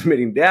at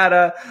transmitting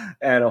data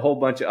and a whole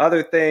bunch of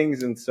other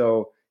things. And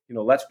so,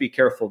 let's be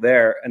careful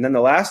there. And then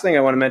the last thing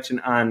I want to mention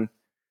on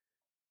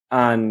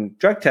on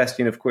drug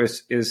testing, of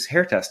course, is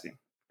hair testing,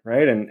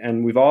 right?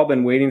 And we've all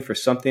been waiting for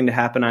something to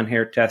happen on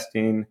hair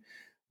testing.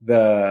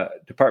 The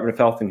Department of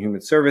Health and Human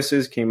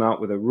Services came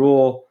out with a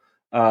rule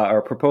or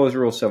a proposed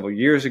rule several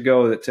years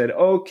ago that said,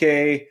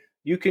 okay,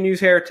 you can use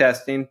hair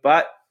testing,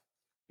 but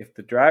if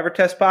the driver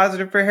tests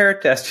positive for hair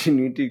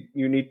testing,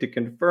 you need to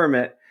confirm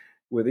it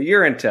with a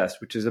urine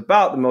test, which is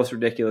about the most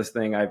ridiculous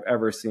thing I've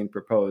ever seen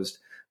proposed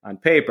on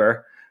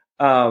paper.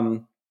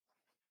 So,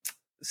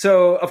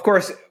 of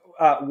course,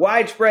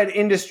 widespread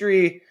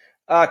industry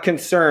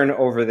concern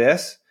over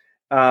this.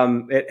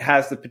 It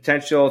has the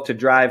potential to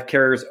drive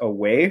carriers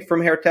away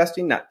from hair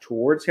testing, not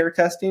towards hair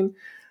testing.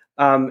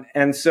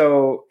 And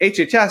so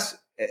HHS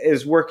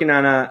is working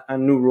on a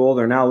new rule.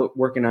 They're now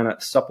working on a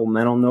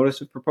supplemental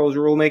notice of proposed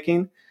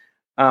rulemaking.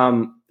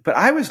 But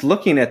I was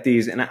looking at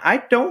these, and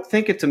I don't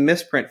think it's a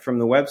misprint from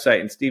the website.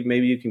 And Steve,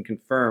 maybe you can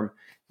confirm.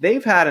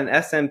 They've had an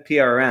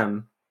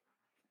SNPRM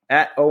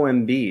at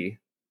OMB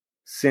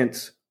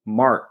since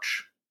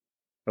March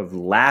of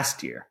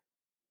last year.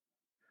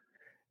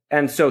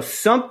 And so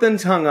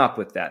something's hung up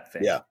with that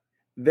thing. Yeah.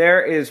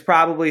 There is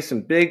probably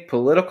some big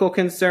political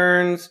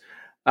concerns,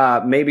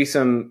 maybe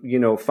some,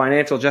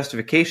 financial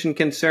justification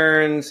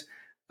concerns.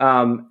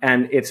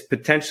 And it's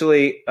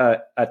potentially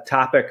a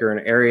topic or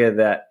an area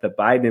that the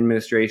Biden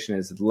administration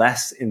is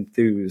less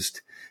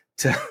enthused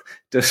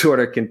to sort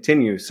of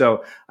continue.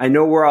 So I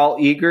know we're all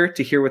eager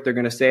to hear what they're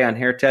going to say on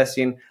hair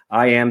testing.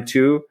 I am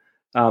too.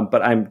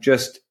 But I'm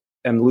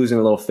losing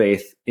a little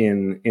faith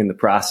in the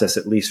process,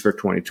 at least for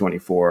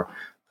 2024,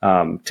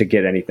 to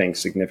get anything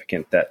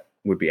significant that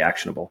would be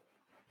actionable.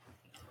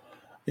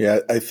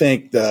 Yeah, I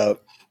think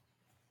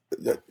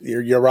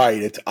you're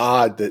right. It's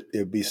odd that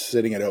it'd be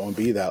sitting at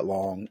OMB that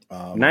long.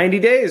 90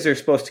 days they're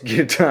supposed to get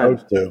it done.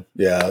 Supposed to.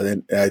 Yeah,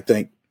 and I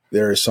think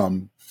there is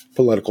some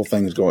political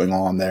things going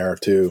on there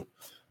too.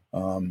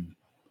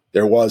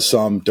 There was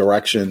some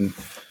direction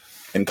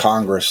in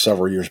Congress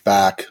several years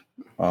back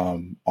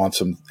on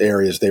some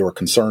areas they were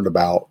concerned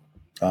about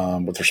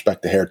with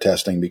respect to hair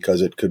testing,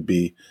 because it could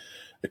be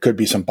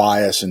some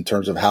bias in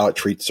terms of how it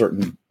treats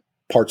certain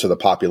parts of the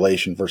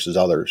population versus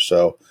others.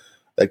 So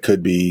that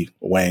could be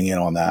weighing in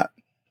on that.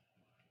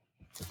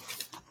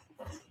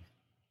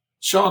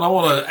 Sean, I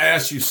want to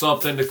ask you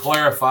something to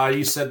clarify.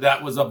 You said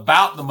that was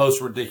about the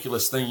most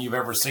ridiculous thing you've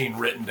ever seen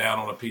written down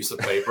on a piece of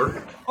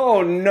paper.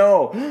 Oh,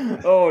 no.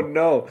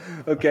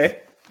 Okay.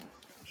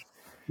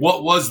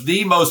 What was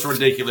the most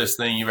ridiculous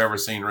thing you've ever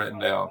seen written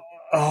down?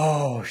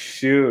 Oh,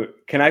 shoot.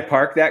 Can I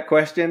park that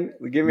question?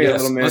 Give me a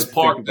little minute. Let's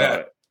park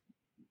that.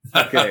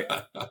 Okay.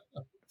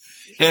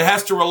 It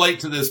has to relate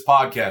to this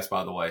podcast,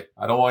 by the way.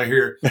 I don't want to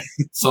hear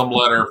some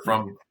letter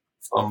from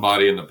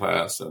somebody in the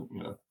past.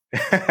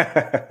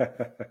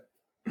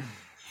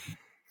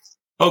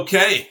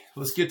 Okay,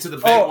 let's get to the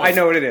big one. I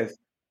know what it is.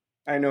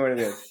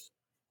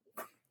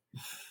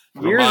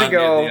 Years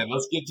ago.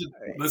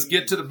 Let's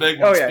get to the big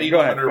one. Speed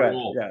limiter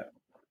rule. Yeah.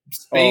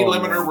 Speed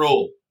limiter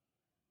rule.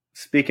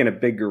 Speaking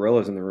of big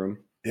gorillas in the room.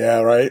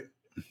 Yeah, right.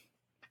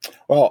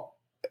 Well,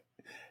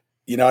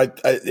 I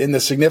in the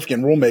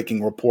significant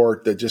rulemaking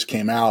report that just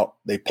came out,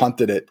 they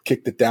punted it,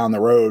 kicked it down the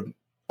road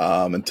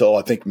until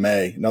I think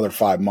May, another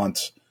 5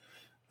 months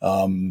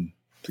to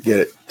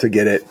get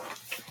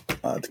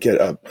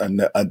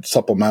a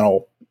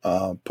supplemental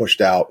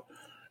pushed out,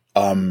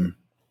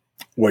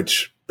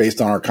 which,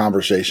 based on our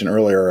conversation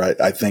earlier,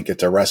 I think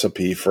it's a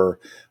recipe for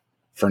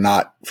it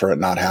not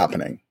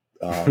happening.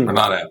 For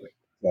not happening.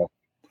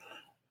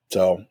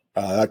 So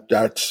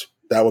that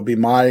would be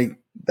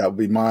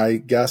my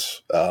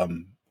guess.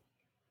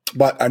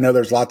 But I know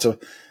there's lots of,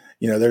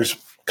 there's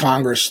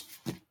Congress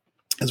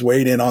has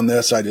weighed in on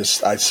this. I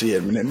see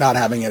it not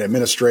having an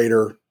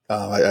administrator.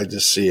 I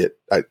just see it.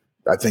 I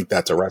think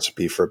that's a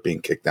recipe for it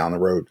being kicked down the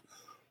road.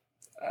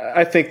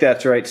 I think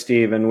that's right,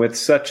 Steve. And with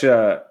such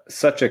a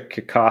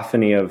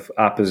cacophony of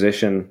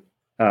opposition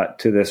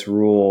to this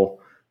rule,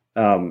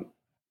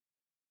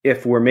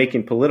 if we're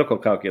making political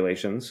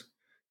calculations,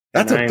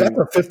 that's a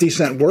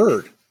 50-cent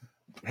word.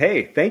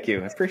 Hey, thank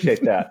you. I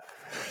appreciate that.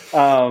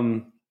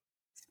 So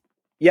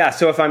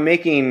if I'm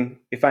making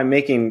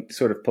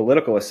sort of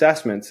political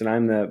assessments and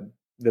I'm the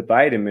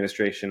Biden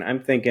administration,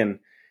 I'm thinking,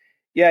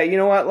 yeah, you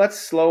know what? Let's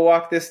slow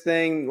walk this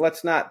thing.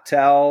 Let's not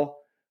tell,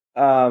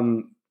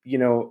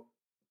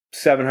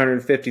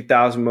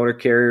 750,000 motor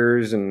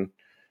carriers and,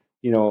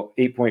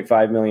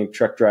 8.5 million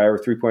truck drivers,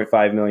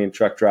 3.5 million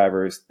truck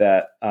drivers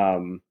that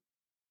we're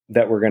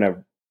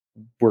going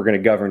to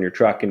govern your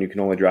truck and you can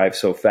only drive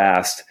so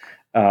fast.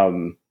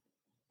 There's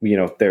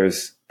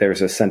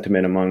a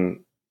sentiment among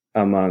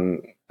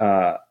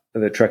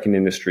the trucking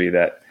industry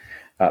that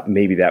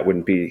maybe that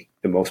wouldn't be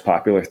the most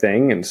popular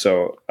thing. And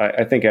so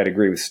I think I'd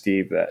agree with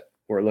Steve that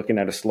we're looking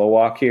at a slow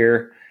walk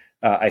here.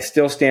 I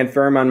still stand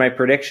firm on my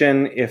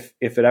prediction. If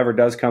it ever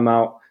does come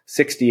out,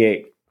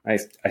 68. I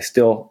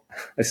still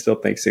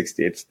think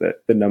 68 is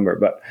the number,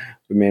 but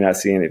we may not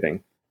see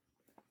anything.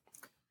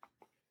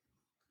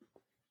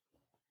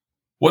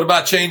 What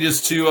about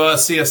changes to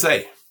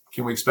CSA?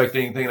 Can we expect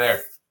anything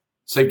there?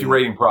 Safety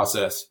rating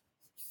process.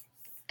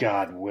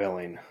 God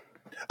willing.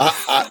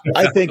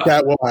 I think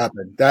that will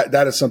happen.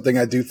 That is something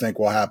I do think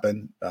will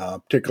happen,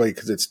 particularly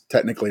because it's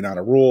technically not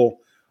a rule.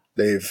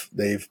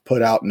 They've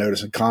put out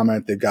notice and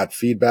comment. They've got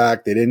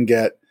feedback. They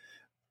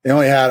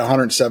only had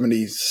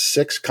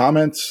 176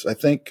 comments, I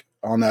think,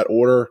 on that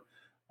order.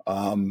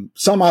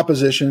 Some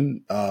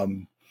opposition,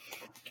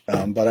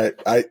 but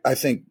I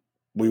think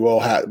we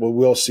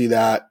will see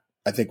that.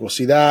 I think we'll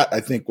see that. I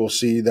think we'll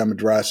see them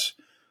address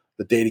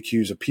the data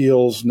queues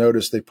appeals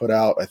notice they put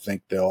out. I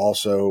think they'll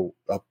also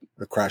up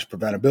the crash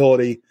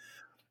preventability.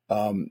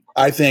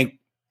 I think,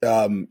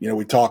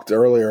 we talked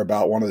earlier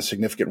about one of the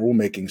significant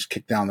rulemakings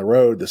kicked down the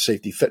road. The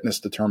safety fitness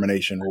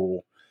determination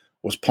rule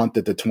was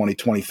punted to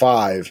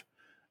 2025.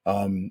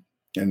 And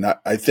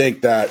I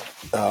think that,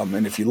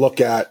 and if you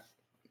look at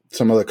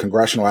some of the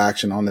congressional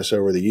action on this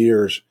over the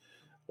years,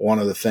 one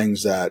of the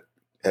things that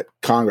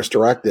Congress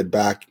directed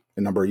back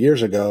a number of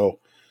years ago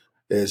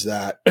is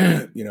that,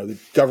 the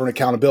Government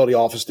Accountability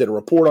Office did a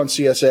report on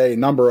CSA, a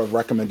number of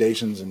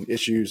recommendations and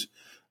issues.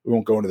 We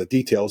won't go into the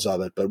details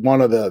of it, but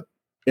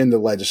in the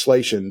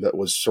legislation that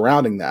was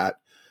surrounding that,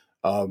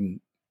 one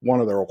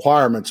of the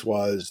requirements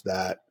was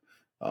that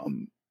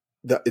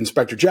the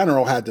Inspector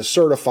General had to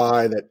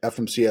certify that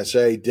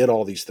FMCSA did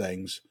all these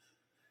things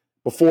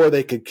before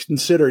they could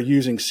consider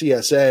using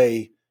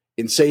CSA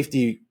in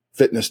safety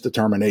fitness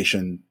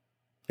determination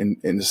in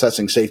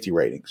assessing safety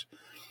ratings.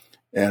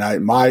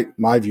 And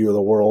my view of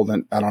the world,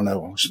 and I don't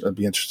know, I'd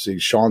be interested to see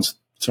Sean's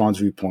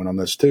viewpoint on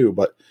this too,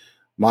 but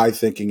my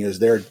thinking is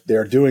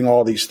they're doing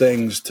all these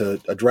things to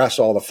address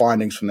all the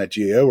findings from that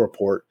GAO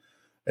report,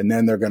 and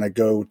then they're going to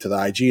go to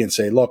the IG and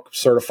say, look,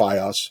 certify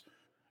us,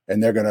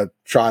 and they're going to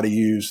try to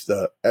use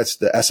the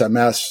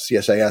SMS,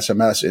 CSA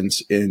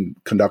SMS in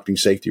conducting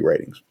safety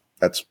ratings.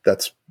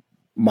 That's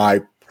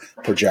my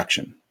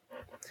projection.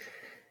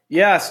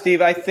 Yeah,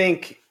 Steve, I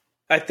think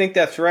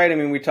that's right. I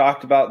mean, we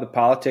talked about the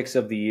politics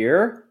of the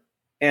year,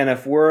 and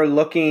if we're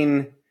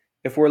looking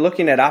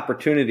at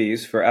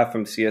opportunities for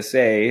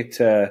FMCSA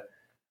to,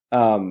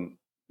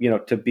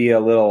 to be a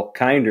little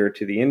kinder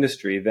to the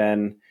industry,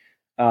 then,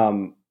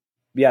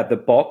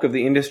 the bulk of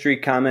the industry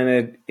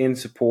commented in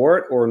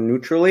support or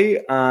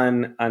neutrally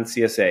on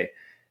CSA,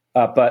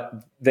 but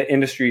the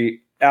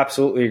industry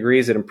absolutely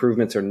agrees that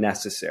improvements are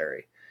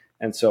necessary.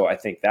 And so I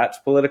think that's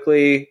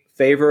politically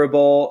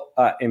favorable.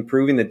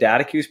 Improving the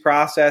data queues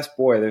process.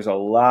 Boy, there's a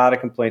lot of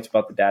complaints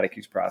about the data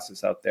queues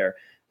process out there.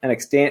 And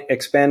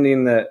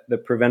expanding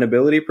the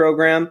preventability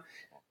program.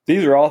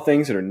 These are all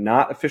things that are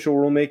not official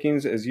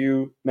rulemakings, as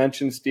you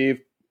mentioned,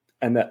 Steve,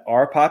 and that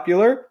are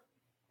popular.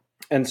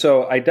 And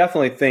so I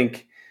definitely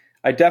think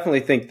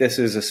this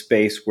is a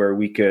space where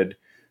we could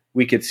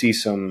see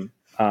some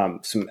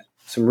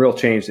real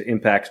change that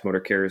impacts motor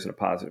carriers in a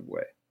positive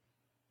way.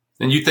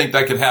 And you think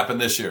that could happen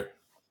this year?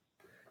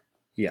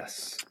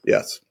 Yes.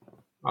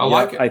 I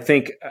like it.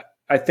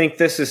 I think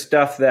this is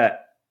stuff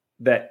that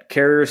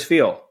carriers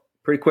feel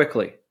pretty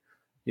quickly,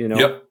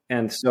 Yep.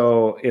 And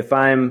so if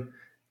I'm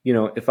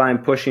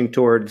pushing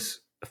towards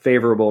a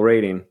favorable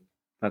rating,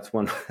 that's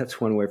one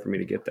way for me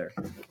to get there.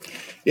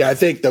 Yeah, I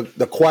think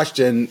the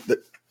question that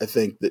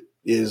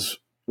is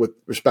with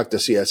respect to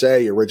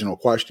CSA, your original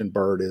question,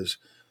 Bert, is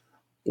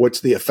what's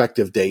the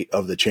effective date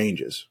of the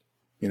changes?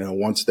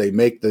 Once they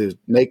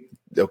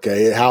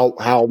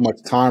how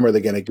much time are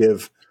they going to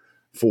give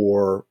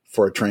for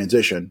a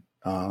transition?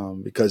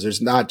 Because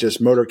there's not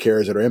just motor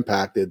carriers that are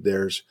impacted.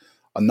 There's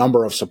a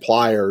number of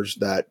suppliers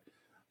that,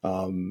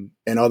 and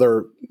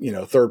other,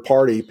 third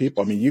party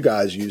people. I mean, you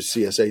guys use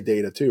CSA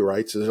data too,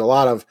 right? So there's a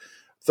lot of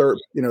third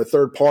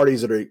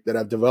parties that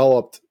have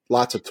developed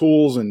lots of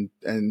tools and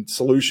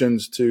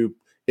solutions to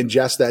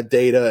ingest that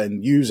data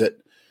and use it.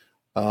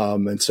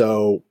 And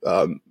there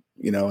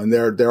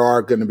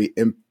are going to be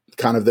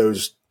kind of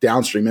those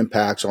downstream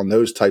impacts on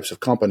those types of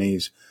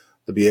companies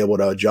to be able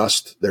to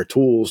adjust their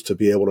tools to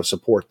be able to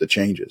support the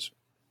changes.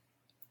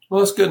 Well,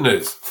 that's good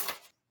news.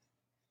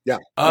 Yeah.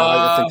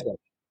 I think so.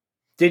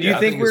 Did you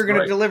think we were going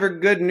to deliver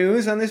good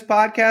news on this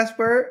podcast,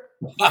 Bert?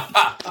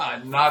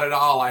 Not at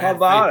all. How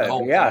about it?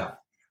 Yeah.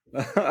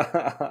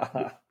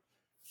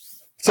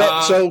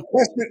 So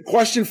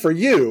question for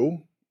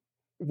you.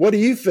 What do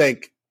you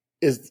think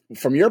is,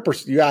 from your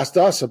perspective, you asked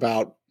us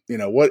about,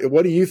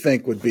 what do you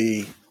think would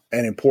be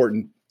an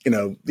important,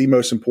 the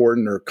most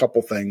important or a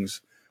couple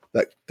things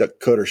that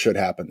could or should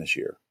happen this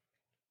year?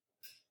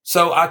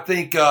 So I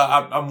think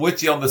I'm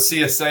with you on the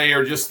CSA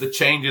or just the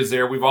changes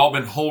there. We've all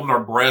been holding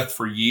our breath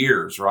for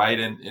years, right?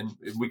 And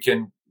we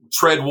can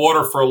tread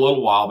water for a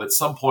little while, but at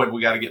some point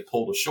we got to get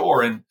pulled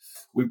ashore. And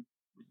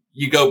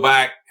you go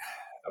back,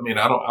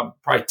 I'm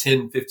probably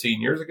 10,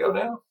 15 years ago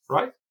now,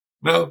 right?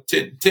 No,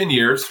 10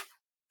 years.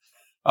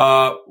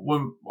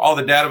 When all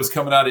the data was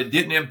coming out, it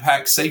didn't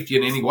impact safety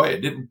in any way.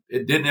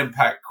 It didn't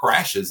impact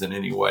crashes in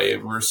any way.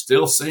 And we're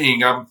still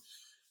seeing,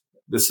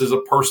 this is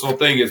a personal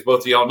thing, as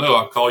both of y'all know.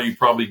 I call you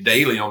probably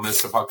daily on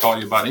this. If I call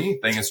you about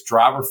anything, it's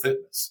driver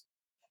fitness.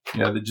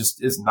 That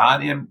just is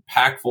not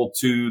impactful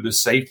to the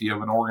safety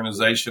of an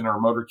organization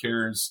or motor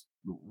carriers.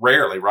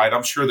 Rarely, right?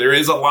 I'm sure there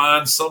is a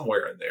line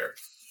somewhere in there.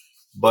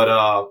 But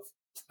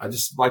I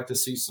just like to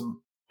see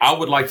I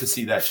would like to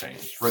see that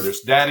change, whether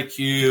it's data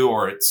queue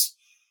or it's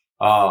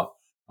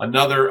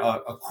another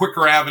a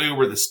quicker avenue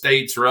where the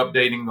states are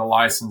updating the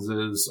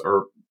licenses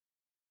or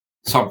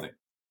something,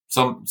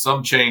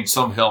 some change,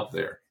 some help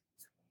there.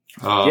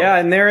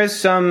 And there is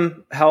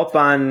some help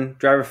on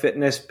driver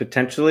fitness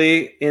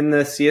potentially in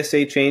the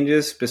CSA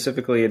changes,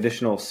 specifically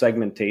additional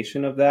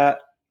segmentation of that.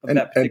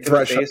 And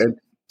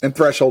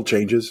threshold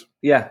changes.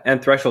 Yeah,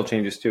 and threshold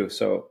changes too.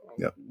 So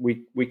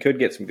we could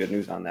get some good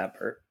news on that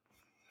part.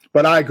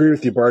 But I agree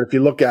with you, Bart. If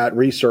you look at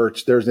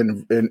research, there's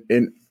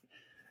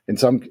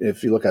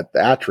if you look at the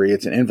ATRI,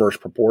 it's an inverse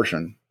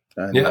proportion.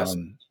 And, yes.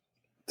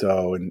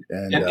 And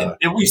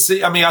we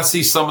see, I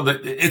see some of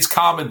it's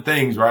common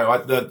things, right?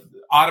 Like the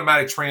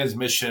automatic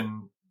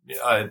transmission,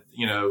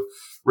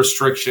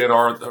 restriction,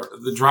 or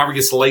the driver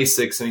gets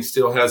Lasix and he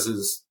still has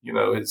his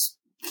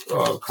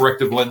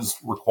corrective lens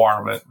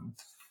requirement.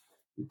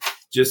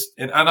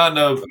 And I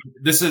know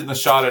this isn't a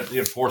shot at the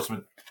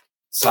enforcement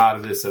side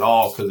of this at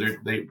all, because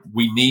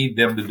we need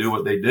them to do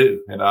what they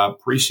do, and I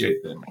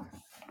appreciate them.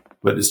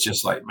 But it's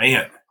just like,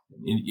 man,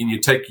 and you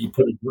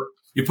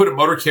put a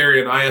motor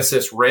carrier in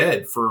ISS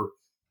red for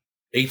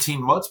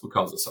 18 months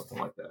because of something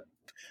like that.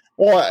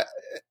 Well,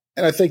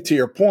 and I think to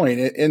your point,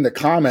 in the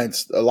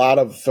comments, a lot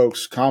of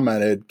folks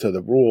commented to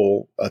the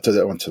rule, in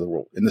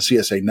the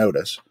CSA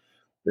notice,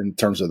 in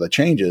terms of the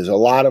changes. A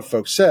lot of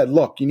folks said,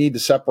 look, you need to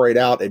separate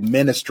out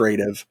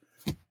administrative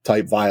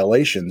type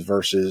violations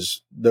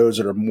versus those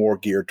that are more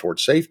geared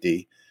towards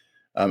safety.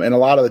 And a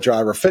lot of the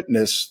driver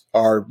fitness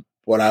are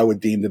what I would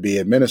deem to be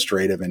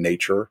administrative in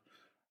nature,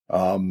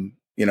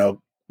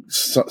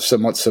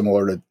 somewhat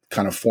similar to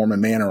kind of form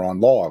and manner on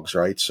logs,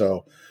 right?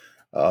 So,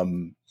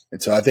 and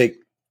so I think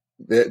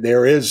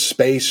there is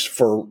space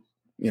for,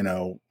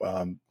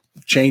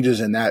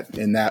 changes in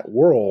that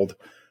world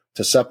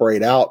to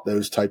separate out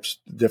those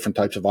different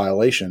types of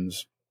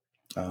violations.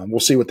 We'll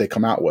see what they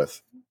come out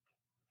with.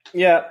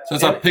 Yeah.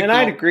 And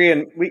I'd agree.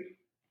 And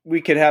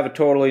we could have a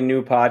totally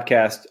new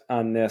podcast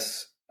on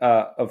this.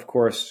 Of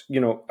course,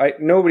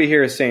 nobody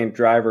here is saying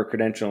driver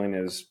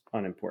credentialing is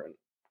unimportant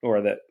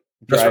or that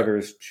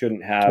drivers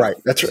shouldn't have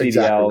CDLs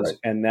exactly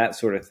and that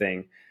sort of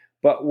thing.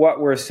 But what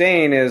we're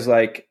saying is,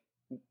 like,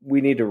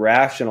 we need to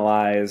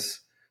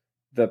rationalize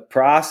the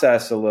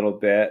process a little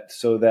bit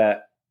so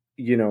that,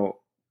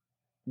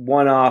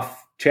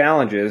 one-off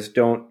challenges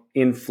don't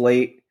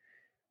inflate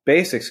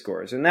basic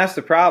scores. And that's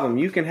the problem.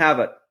 You can have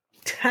a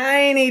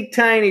tiny,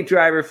 tiny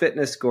driver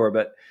fitness score,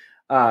 but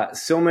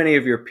so many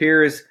of your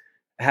peers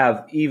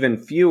have even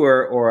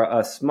fewer or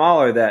a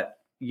smaller that,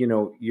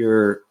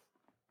 your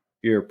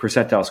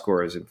percentile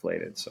score is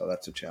inflated. So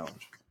that's a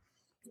challenge.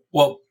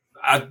 Well,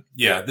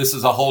 this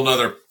is a whole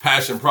nother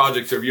passion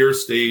project of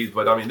yours, Steve.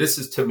 But this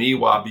is, to me,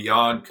 why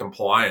beyond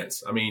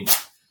compliance. When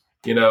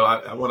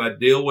I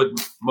deal with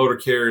motor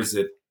carriers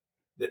that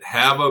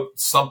have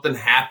something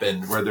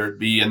happen, whether it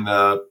be in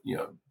the,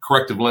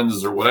 corrective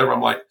lenses or whatever,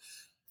 I'm like,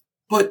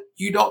 but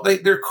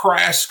their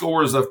crash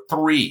scores of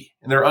 3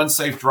 and their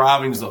unsafe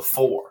driving is of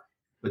 4,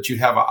 but you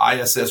have an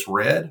ISS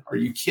red? Are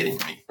you kidding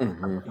me?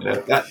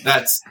 Mm-hmm.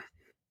 That's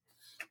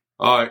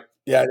all right.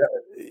 Yeah.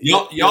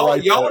 Y'all are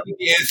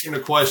answering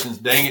the questions.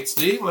 Dang it,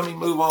 Steve. Let me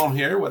move on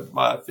here with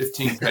my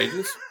 15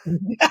 pages.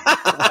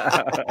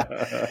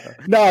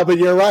 No, but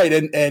you're right.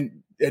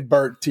 And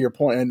Bert, to your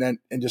point, and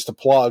just a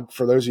plug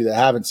for those of you that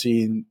haven't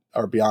seen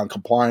our Beyond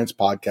Compliance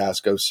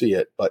podcast, go see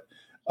it. But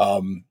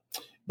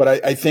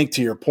I think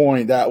to your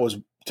point,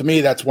 to me,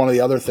 that's one of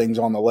the other things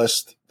on the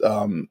list.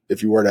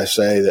 If you were to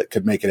say that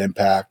could make an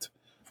impact,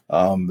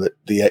 that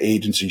the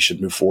agency should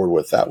move forward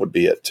with, that would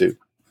be it too.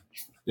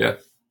 Yeah.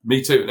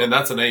 Me too. And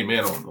that's an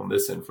amen on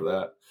this end for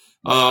that.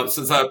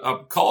 Since I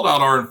called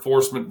out our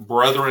enforcement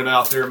brethren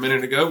out there a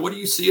minute ago, what do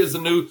you see as the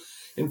new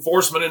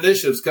enforcement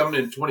initiatives coming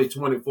in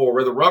 2024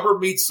 where the rubber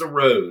meets the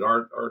road?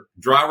 Our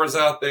drivers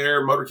out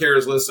there, motor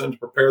carriers listening to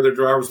prepare their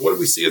drivers. What do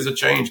we see as a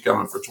change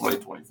coming for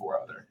 2024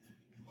 out there?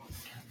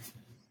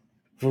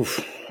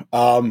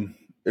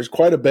 There's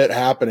quite a bit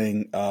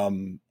happening,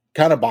 kind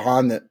of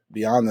behind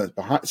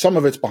some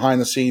of it's behind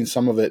the scenes,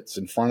 some of it's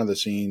in front of the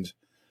scenes.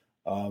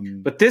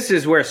 But this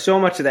is where so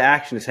much of the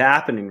action is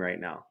happening right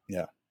now.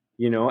 Yeah.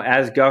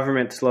 As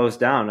government slows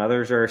down,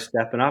 others are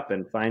stepping up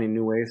and finding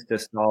new ways to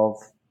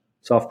solve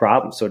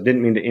problems. So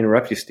didn't mean to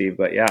interrupt you, Steve,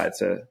 but yeah,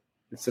 it's an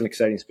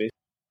exciting space.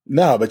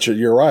 No, but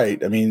you're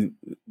right.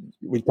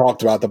 We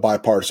talked about the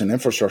bipartisan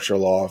infrastructure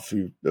law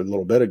a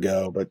little bit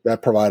ago, but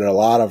that provided a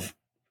lot of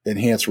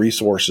enhanced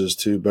resources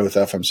to both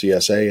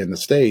FMCSA and the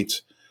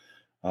states.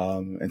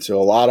 And so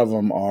a lot of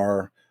them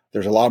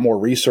there's a lot more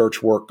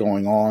research work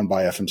going on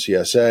by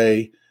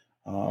FMCSA,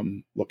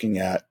 looking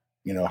at,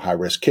 high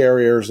risk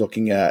carriers,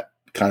 looking at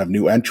kind of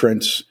new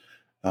entrants,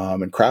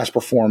 and crash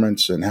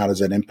performance and how does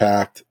that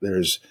impact.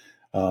 There's,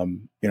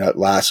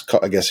 last,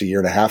 I guess a year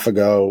and a half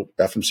ago,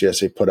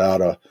 FMCSA put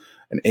out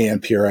an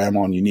ANPRM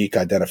on unique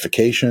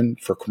identification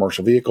for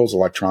commercial vehicles,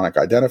 electronic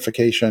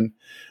identification.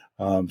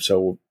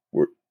 So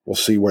we'll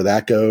see where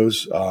that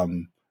goes.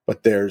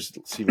 But there's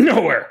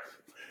nowhere.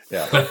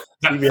 Yeah.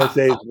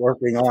 CVSA is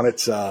working on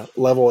its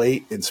level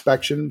 8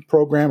 inspection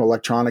program,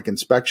 electronic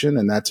inspection,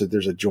 and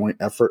there's a joint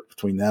effort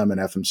between them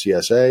and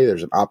FMCSA.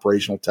 There's an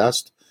operational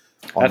test.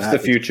 That's the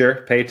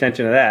future. Pay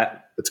attention to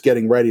that. It's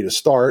getting ready to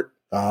start.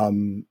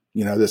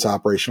 This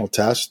operational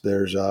test.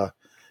 There's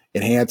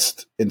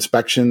enhanced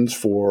inspections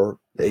for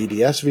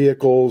the ADS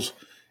vehicles.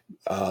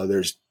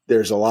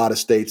 There's a lot of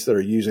states that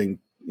are using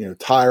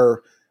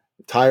tire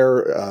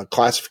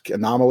classic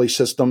anomaly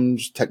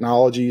systems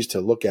technologies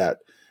to look at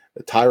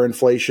tire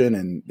inflation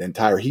and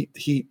tire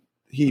heat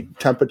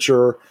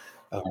temperature.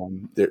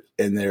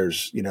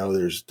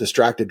 There's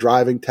distracted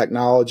driving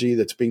technology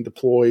that's being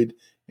deployed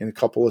in a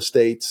couple of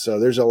states. So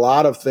there's a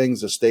lot of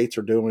things the states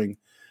are doing.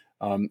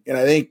 And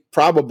I think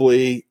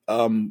probably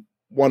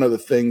one of the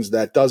things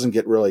that doesn't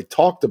get really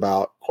talked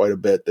about quite a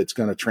bit that's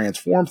going to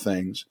transform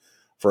things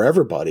for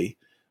everybody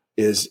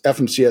is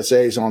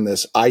FMCSA is on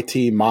this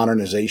IT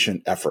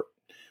modernization effort.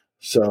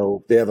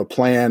 So they have a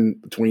plan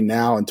between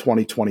now and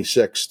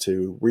 2026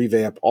 to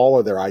revamp all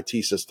of their IT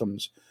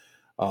systems.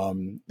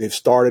 They've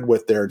started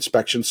with their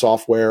inspection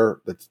software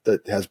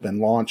that has been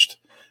launched.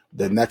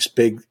 The next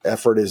big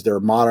effort is they're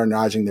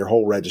modernizing their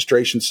whole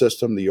registration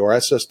system, the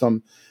URS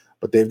system,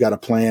 but they've got a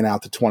plan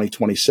out to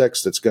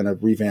 2026 that's going to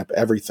revamp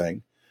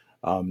everything.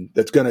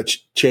 That's going to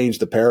change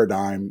the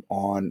paradigm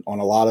on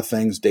a lot of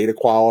things, data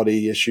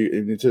quality issue,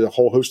 into a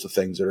whole host of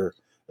things that are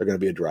going to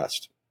be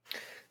addressed.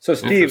 So,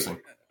 Steve,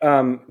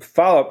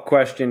 follow-up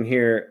question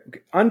here.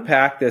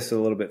 Unpack this a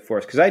little bit for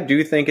us, because I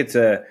do think it's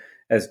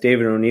as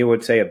David O'Neill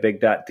would say, a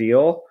big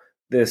deal,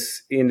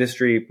 this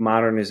industry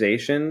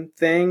modernization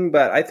thing.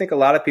 But I think a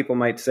lot of people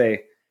might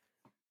say,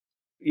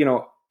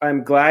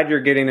 I'm glad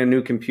you're getting a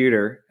new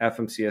computer,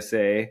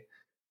 FMCSA,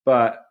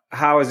 but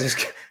how is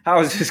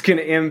this going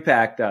to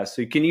impact us?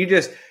 So can you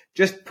just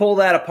pull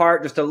that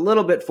apart just a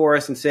little bit for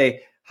us and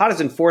say, how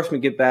does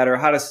enforcement get better?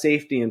 How does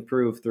safety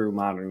improve through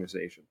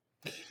modernization?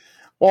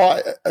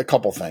 Well, a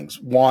couple things.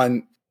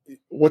 One,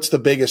 what's the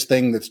biggest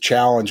thing that's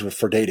challenged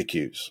for data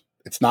queues?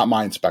 It's not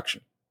my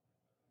inspection,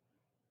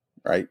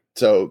 right?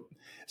 So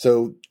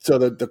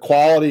the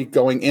quality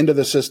going into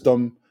the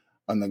system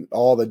and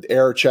all the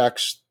error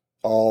checks,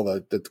 all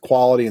the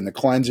quality and the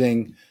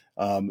cleansing,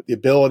 the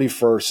ability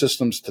for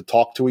systems to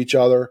talk to each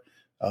other,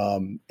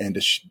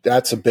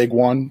 that's a big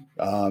one.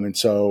 And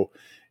so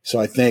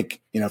I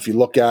think, if you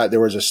look at, there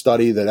was a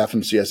study that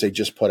FMCSA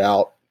just put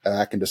out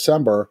back in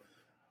December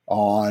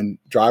on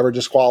driver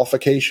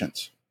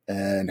disqualifications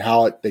and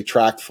how they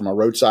tracked from a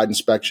roadside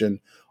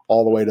inspection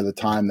all the way to the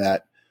time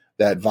that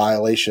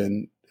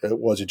violation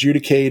was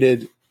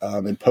adjudicated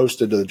and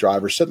posted to the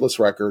driver's SITLIS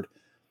record.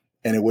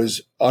 And it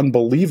was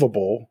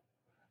unbelievable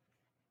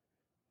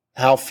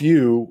how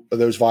few of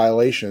those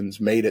violations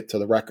made it to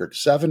the record.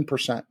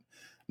 7%.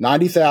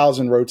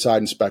 90,000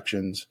 roadside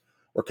inspections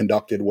were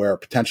conducted where a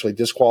potentially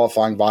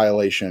disqualifying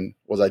violation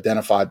was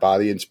identified by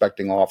the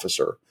inspecting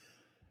officer,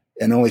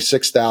 and only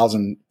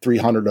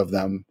 6,300 of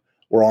them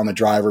were on the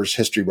driver's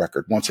history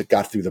record once it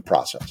got through the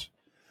process.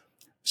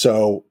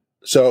 So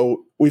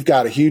we've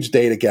got a huge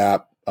data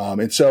gap.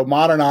 And so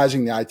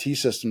modernizing the IT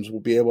systems will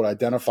be able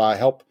to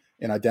help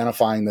in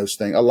identifying those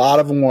things. A lot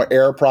of them were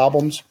error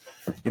problems,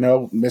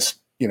 manual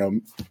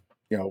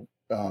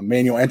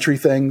entry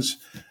things.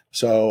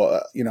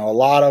 So, a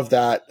lot of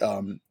that,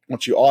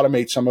 once you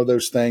automate some of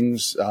those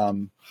things,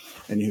 and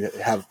you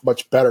have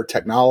much better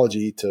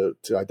technology to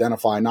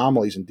identify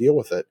anomalies and deal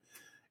with it,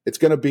 it's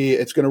going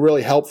to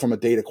really help from a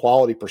data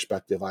quality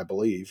perspective, I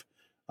believe,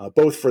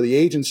 both for the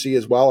agency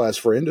as well as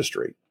for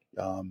industry.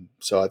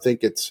 So I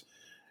think it's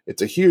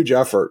a huge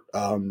effort.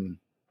 So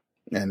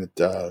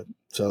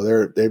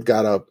they've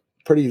got a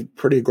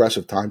pretty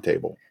aggressive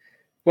timetable.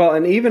 Well,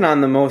 and even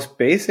on the most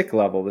basic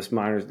level, this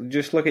miners,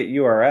 just look at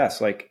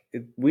URS. Like,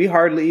 we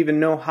hardly even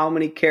know how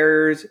many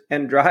carriers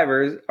and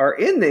drivers are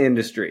in the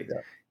industry,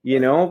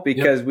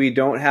 because we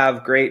don't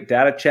have great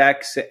data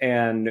checks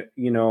and,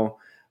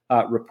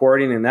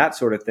 reporting and that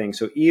sort of thing.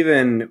 So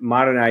even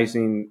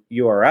modernizing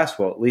URS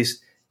will at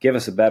least give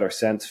us a better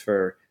sense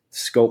for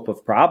scope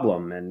of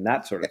problem and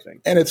that sort of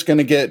thing. And it's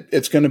going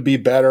to be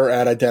better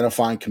at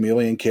identifying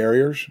chameleon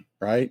carriers,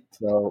 right?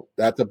 So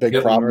that's a big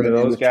problem in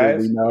the industry.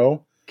 Guys? We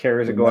know.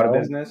 Carriers that go out of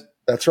business.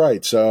 That's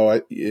right. So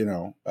I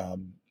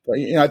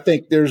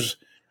think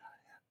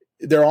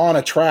they're on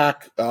a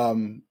track. I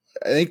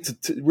think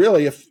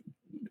really, if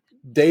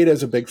data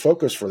is a big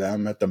focus for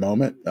them at the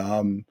moment,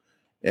 I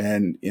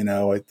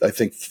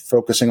think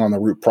focusing on the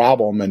root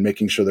problem and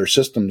making sure their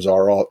systems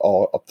are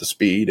all up to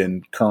speed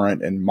and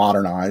current and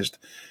modernized,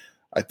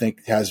 I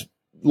think has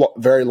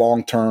very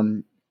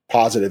long-term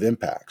positive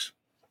impacts.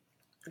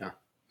 Yeah,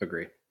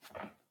 agree.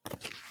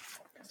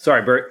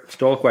 Sorry, Bert,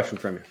 stole a question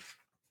from you.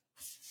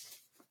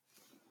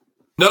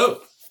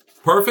 No,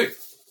 perfect.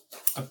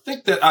 I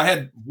think that I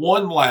had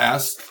one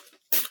last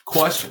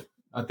question.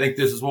 I think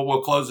this is what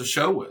we'll close the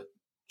show with.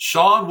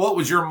 Sean, what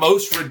was your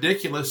most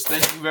ridiculous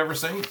thing you've ever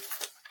seen?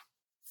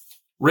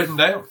 Written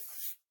down.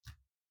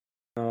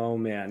 Oh,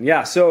 man.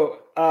 Yeah.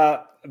 So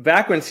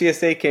back when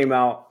CSA came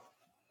out,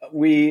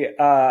 we,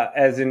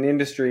 as an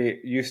industry,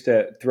 used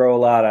to throw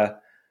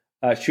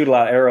shoot a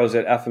lot of arrows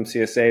at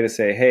FMCSA to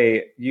say,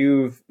 hey,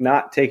 you've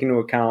not taken into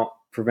account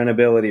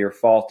preventability or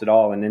fault at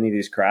all in any of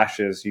these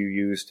crashes you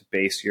use to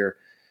base your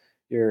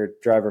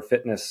driver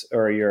fitness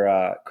or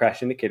your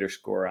crash indicator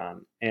score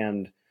on.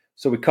 And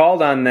so we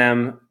called on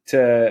them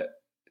to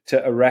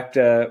erect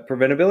a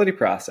preventability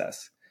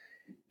process.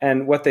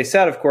 And what they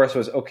said, of course,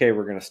 was, okay,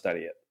 we're going to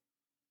study it.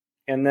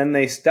 And then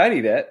they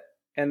studied it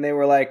and they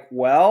were like,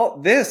 well,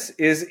 this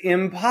is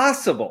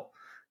impossible.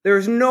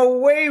 There's no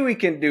way we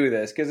can do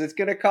this because it's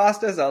going to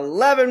cost us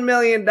 $11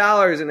 million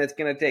and it's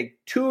going to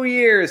take 2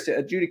 years to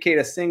adjudicate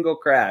a single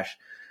crash.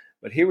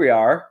 But here we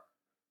are,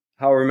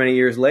 however many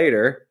years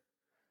later,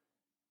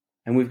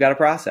 and we've got a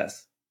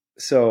process.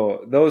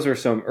 So those are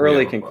some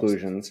early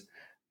conclusions.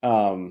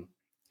 And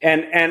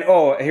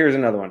here's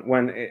another one.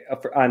 When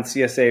on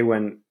CSA,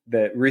 when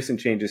the recent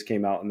changes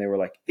came out and they were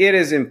like, it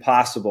is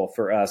impossible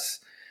for us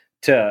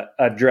to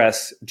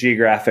address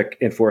geographic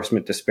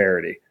enforcement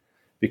disparity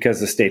because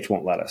the states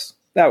won't let us.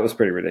 That was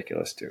pretty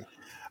ridiculous too.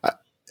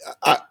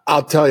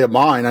 I'll tell you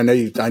mine. I know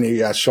you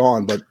asked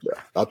Sean, but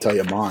I'll tell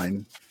you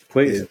mine.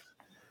 Please.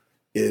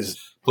 Is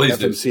Please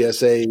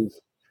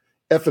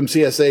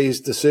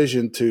FMCSA's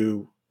decision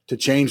to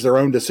change their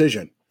own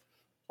decision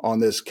on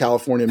this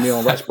California meal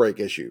and rest break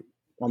issue.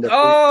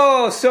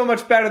 So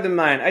much better than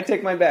mine. I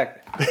take mine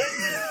back.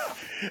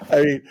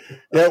 I mean,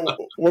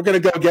 we're going to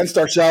go against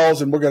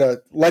ourselves and we're going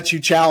to let you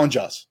challenge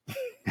us.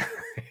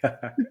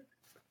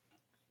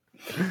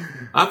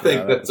 I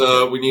think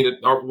that we need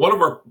one of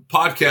our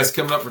podcasts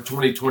coming up for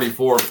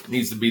 2024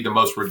 needs to be the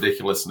most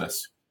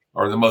ridiculousness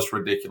or the most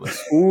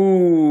ridiculous.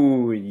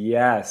 Ooh,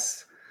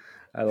 yes.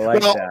 I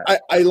like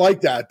that. I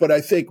like that. But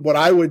I think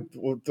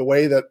the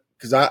way that,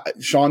 because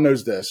Sean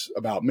knows this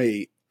about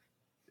me,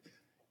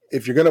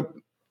 if you're going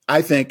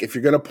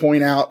to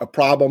point out a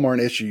problem or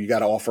an issue, you got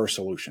to offer a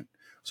solution.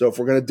 So if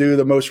we're going to do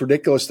the most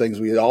ridiculous things,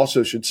 we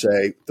also should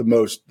say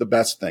the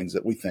best things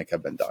that we think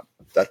have been done.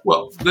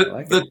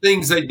 The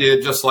things they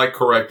did, just like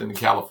correcting in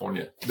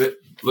California,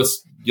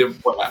 let's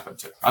give what happened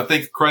to. I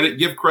think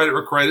give credit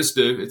where credit's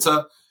due. It's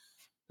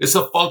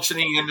a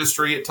functioning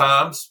industry at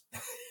times.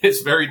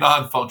 It's very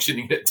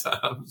non-functioning at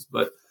times,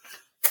 but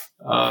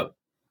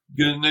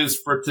good news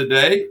for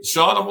today.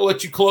 Sean, I'm going to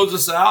let you close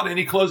us out.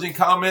 Any closing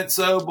comments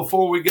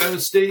before we go,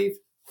 Steve?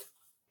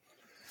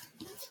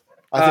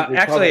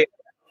 I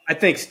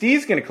think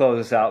Steve's going to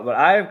close us out, but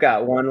I've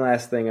got one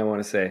last thing I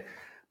want to say.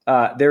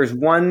 There's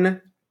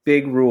one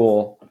big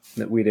rule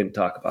that we didn't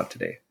talk about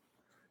today,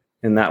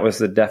 and that was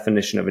the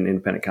definition of an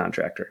independent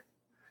contractor.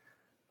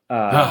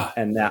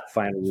 And that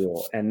final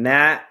rule. And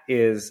that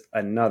is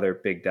another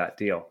big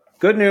deal.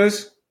 Good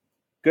news.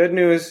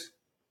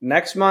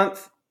 Next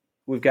month,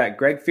 we've got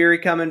Greg Feary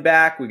coming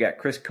back. We got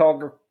Chris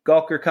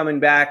Gulker coming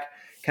back,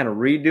 kind of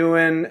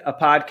redoing a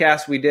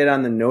podcast we did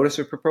on the notice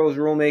of proposed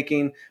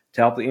rulemaking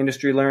to help the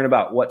industry learn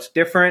about what's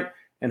different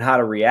and how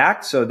to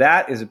react. So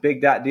that is a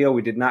big deal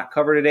we did not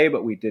cover today,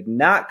 but we did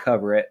not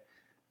cover it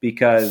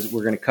because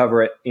we're going to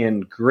cover it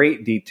in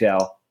great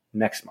detail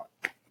next month.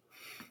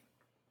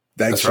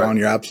 Thanks, Sean. Right.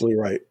 You're absolutely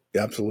right.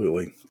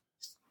 Absolutely.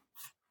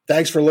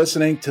 Thanks for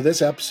listening to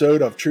this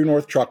episode of True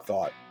North Truck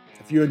Thought.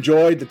 If you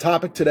enjoyed the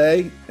topic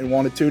today and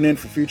want to tune in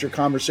for future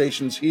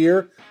conversations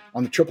here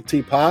on the Triple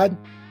T Pod,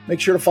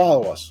 make sure to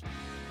follow us.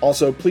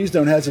 Also, please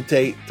don't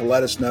hesitate to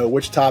let us know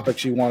which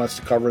topics you want us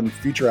to cover in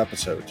future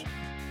episodes.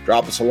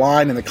 Drop us a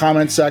line in the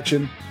comments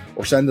section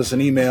or send us an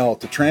email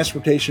to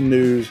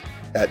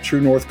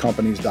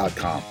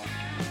transportationnews@truenorthcompanies.com.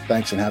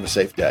 Thanks and have a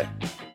safe day.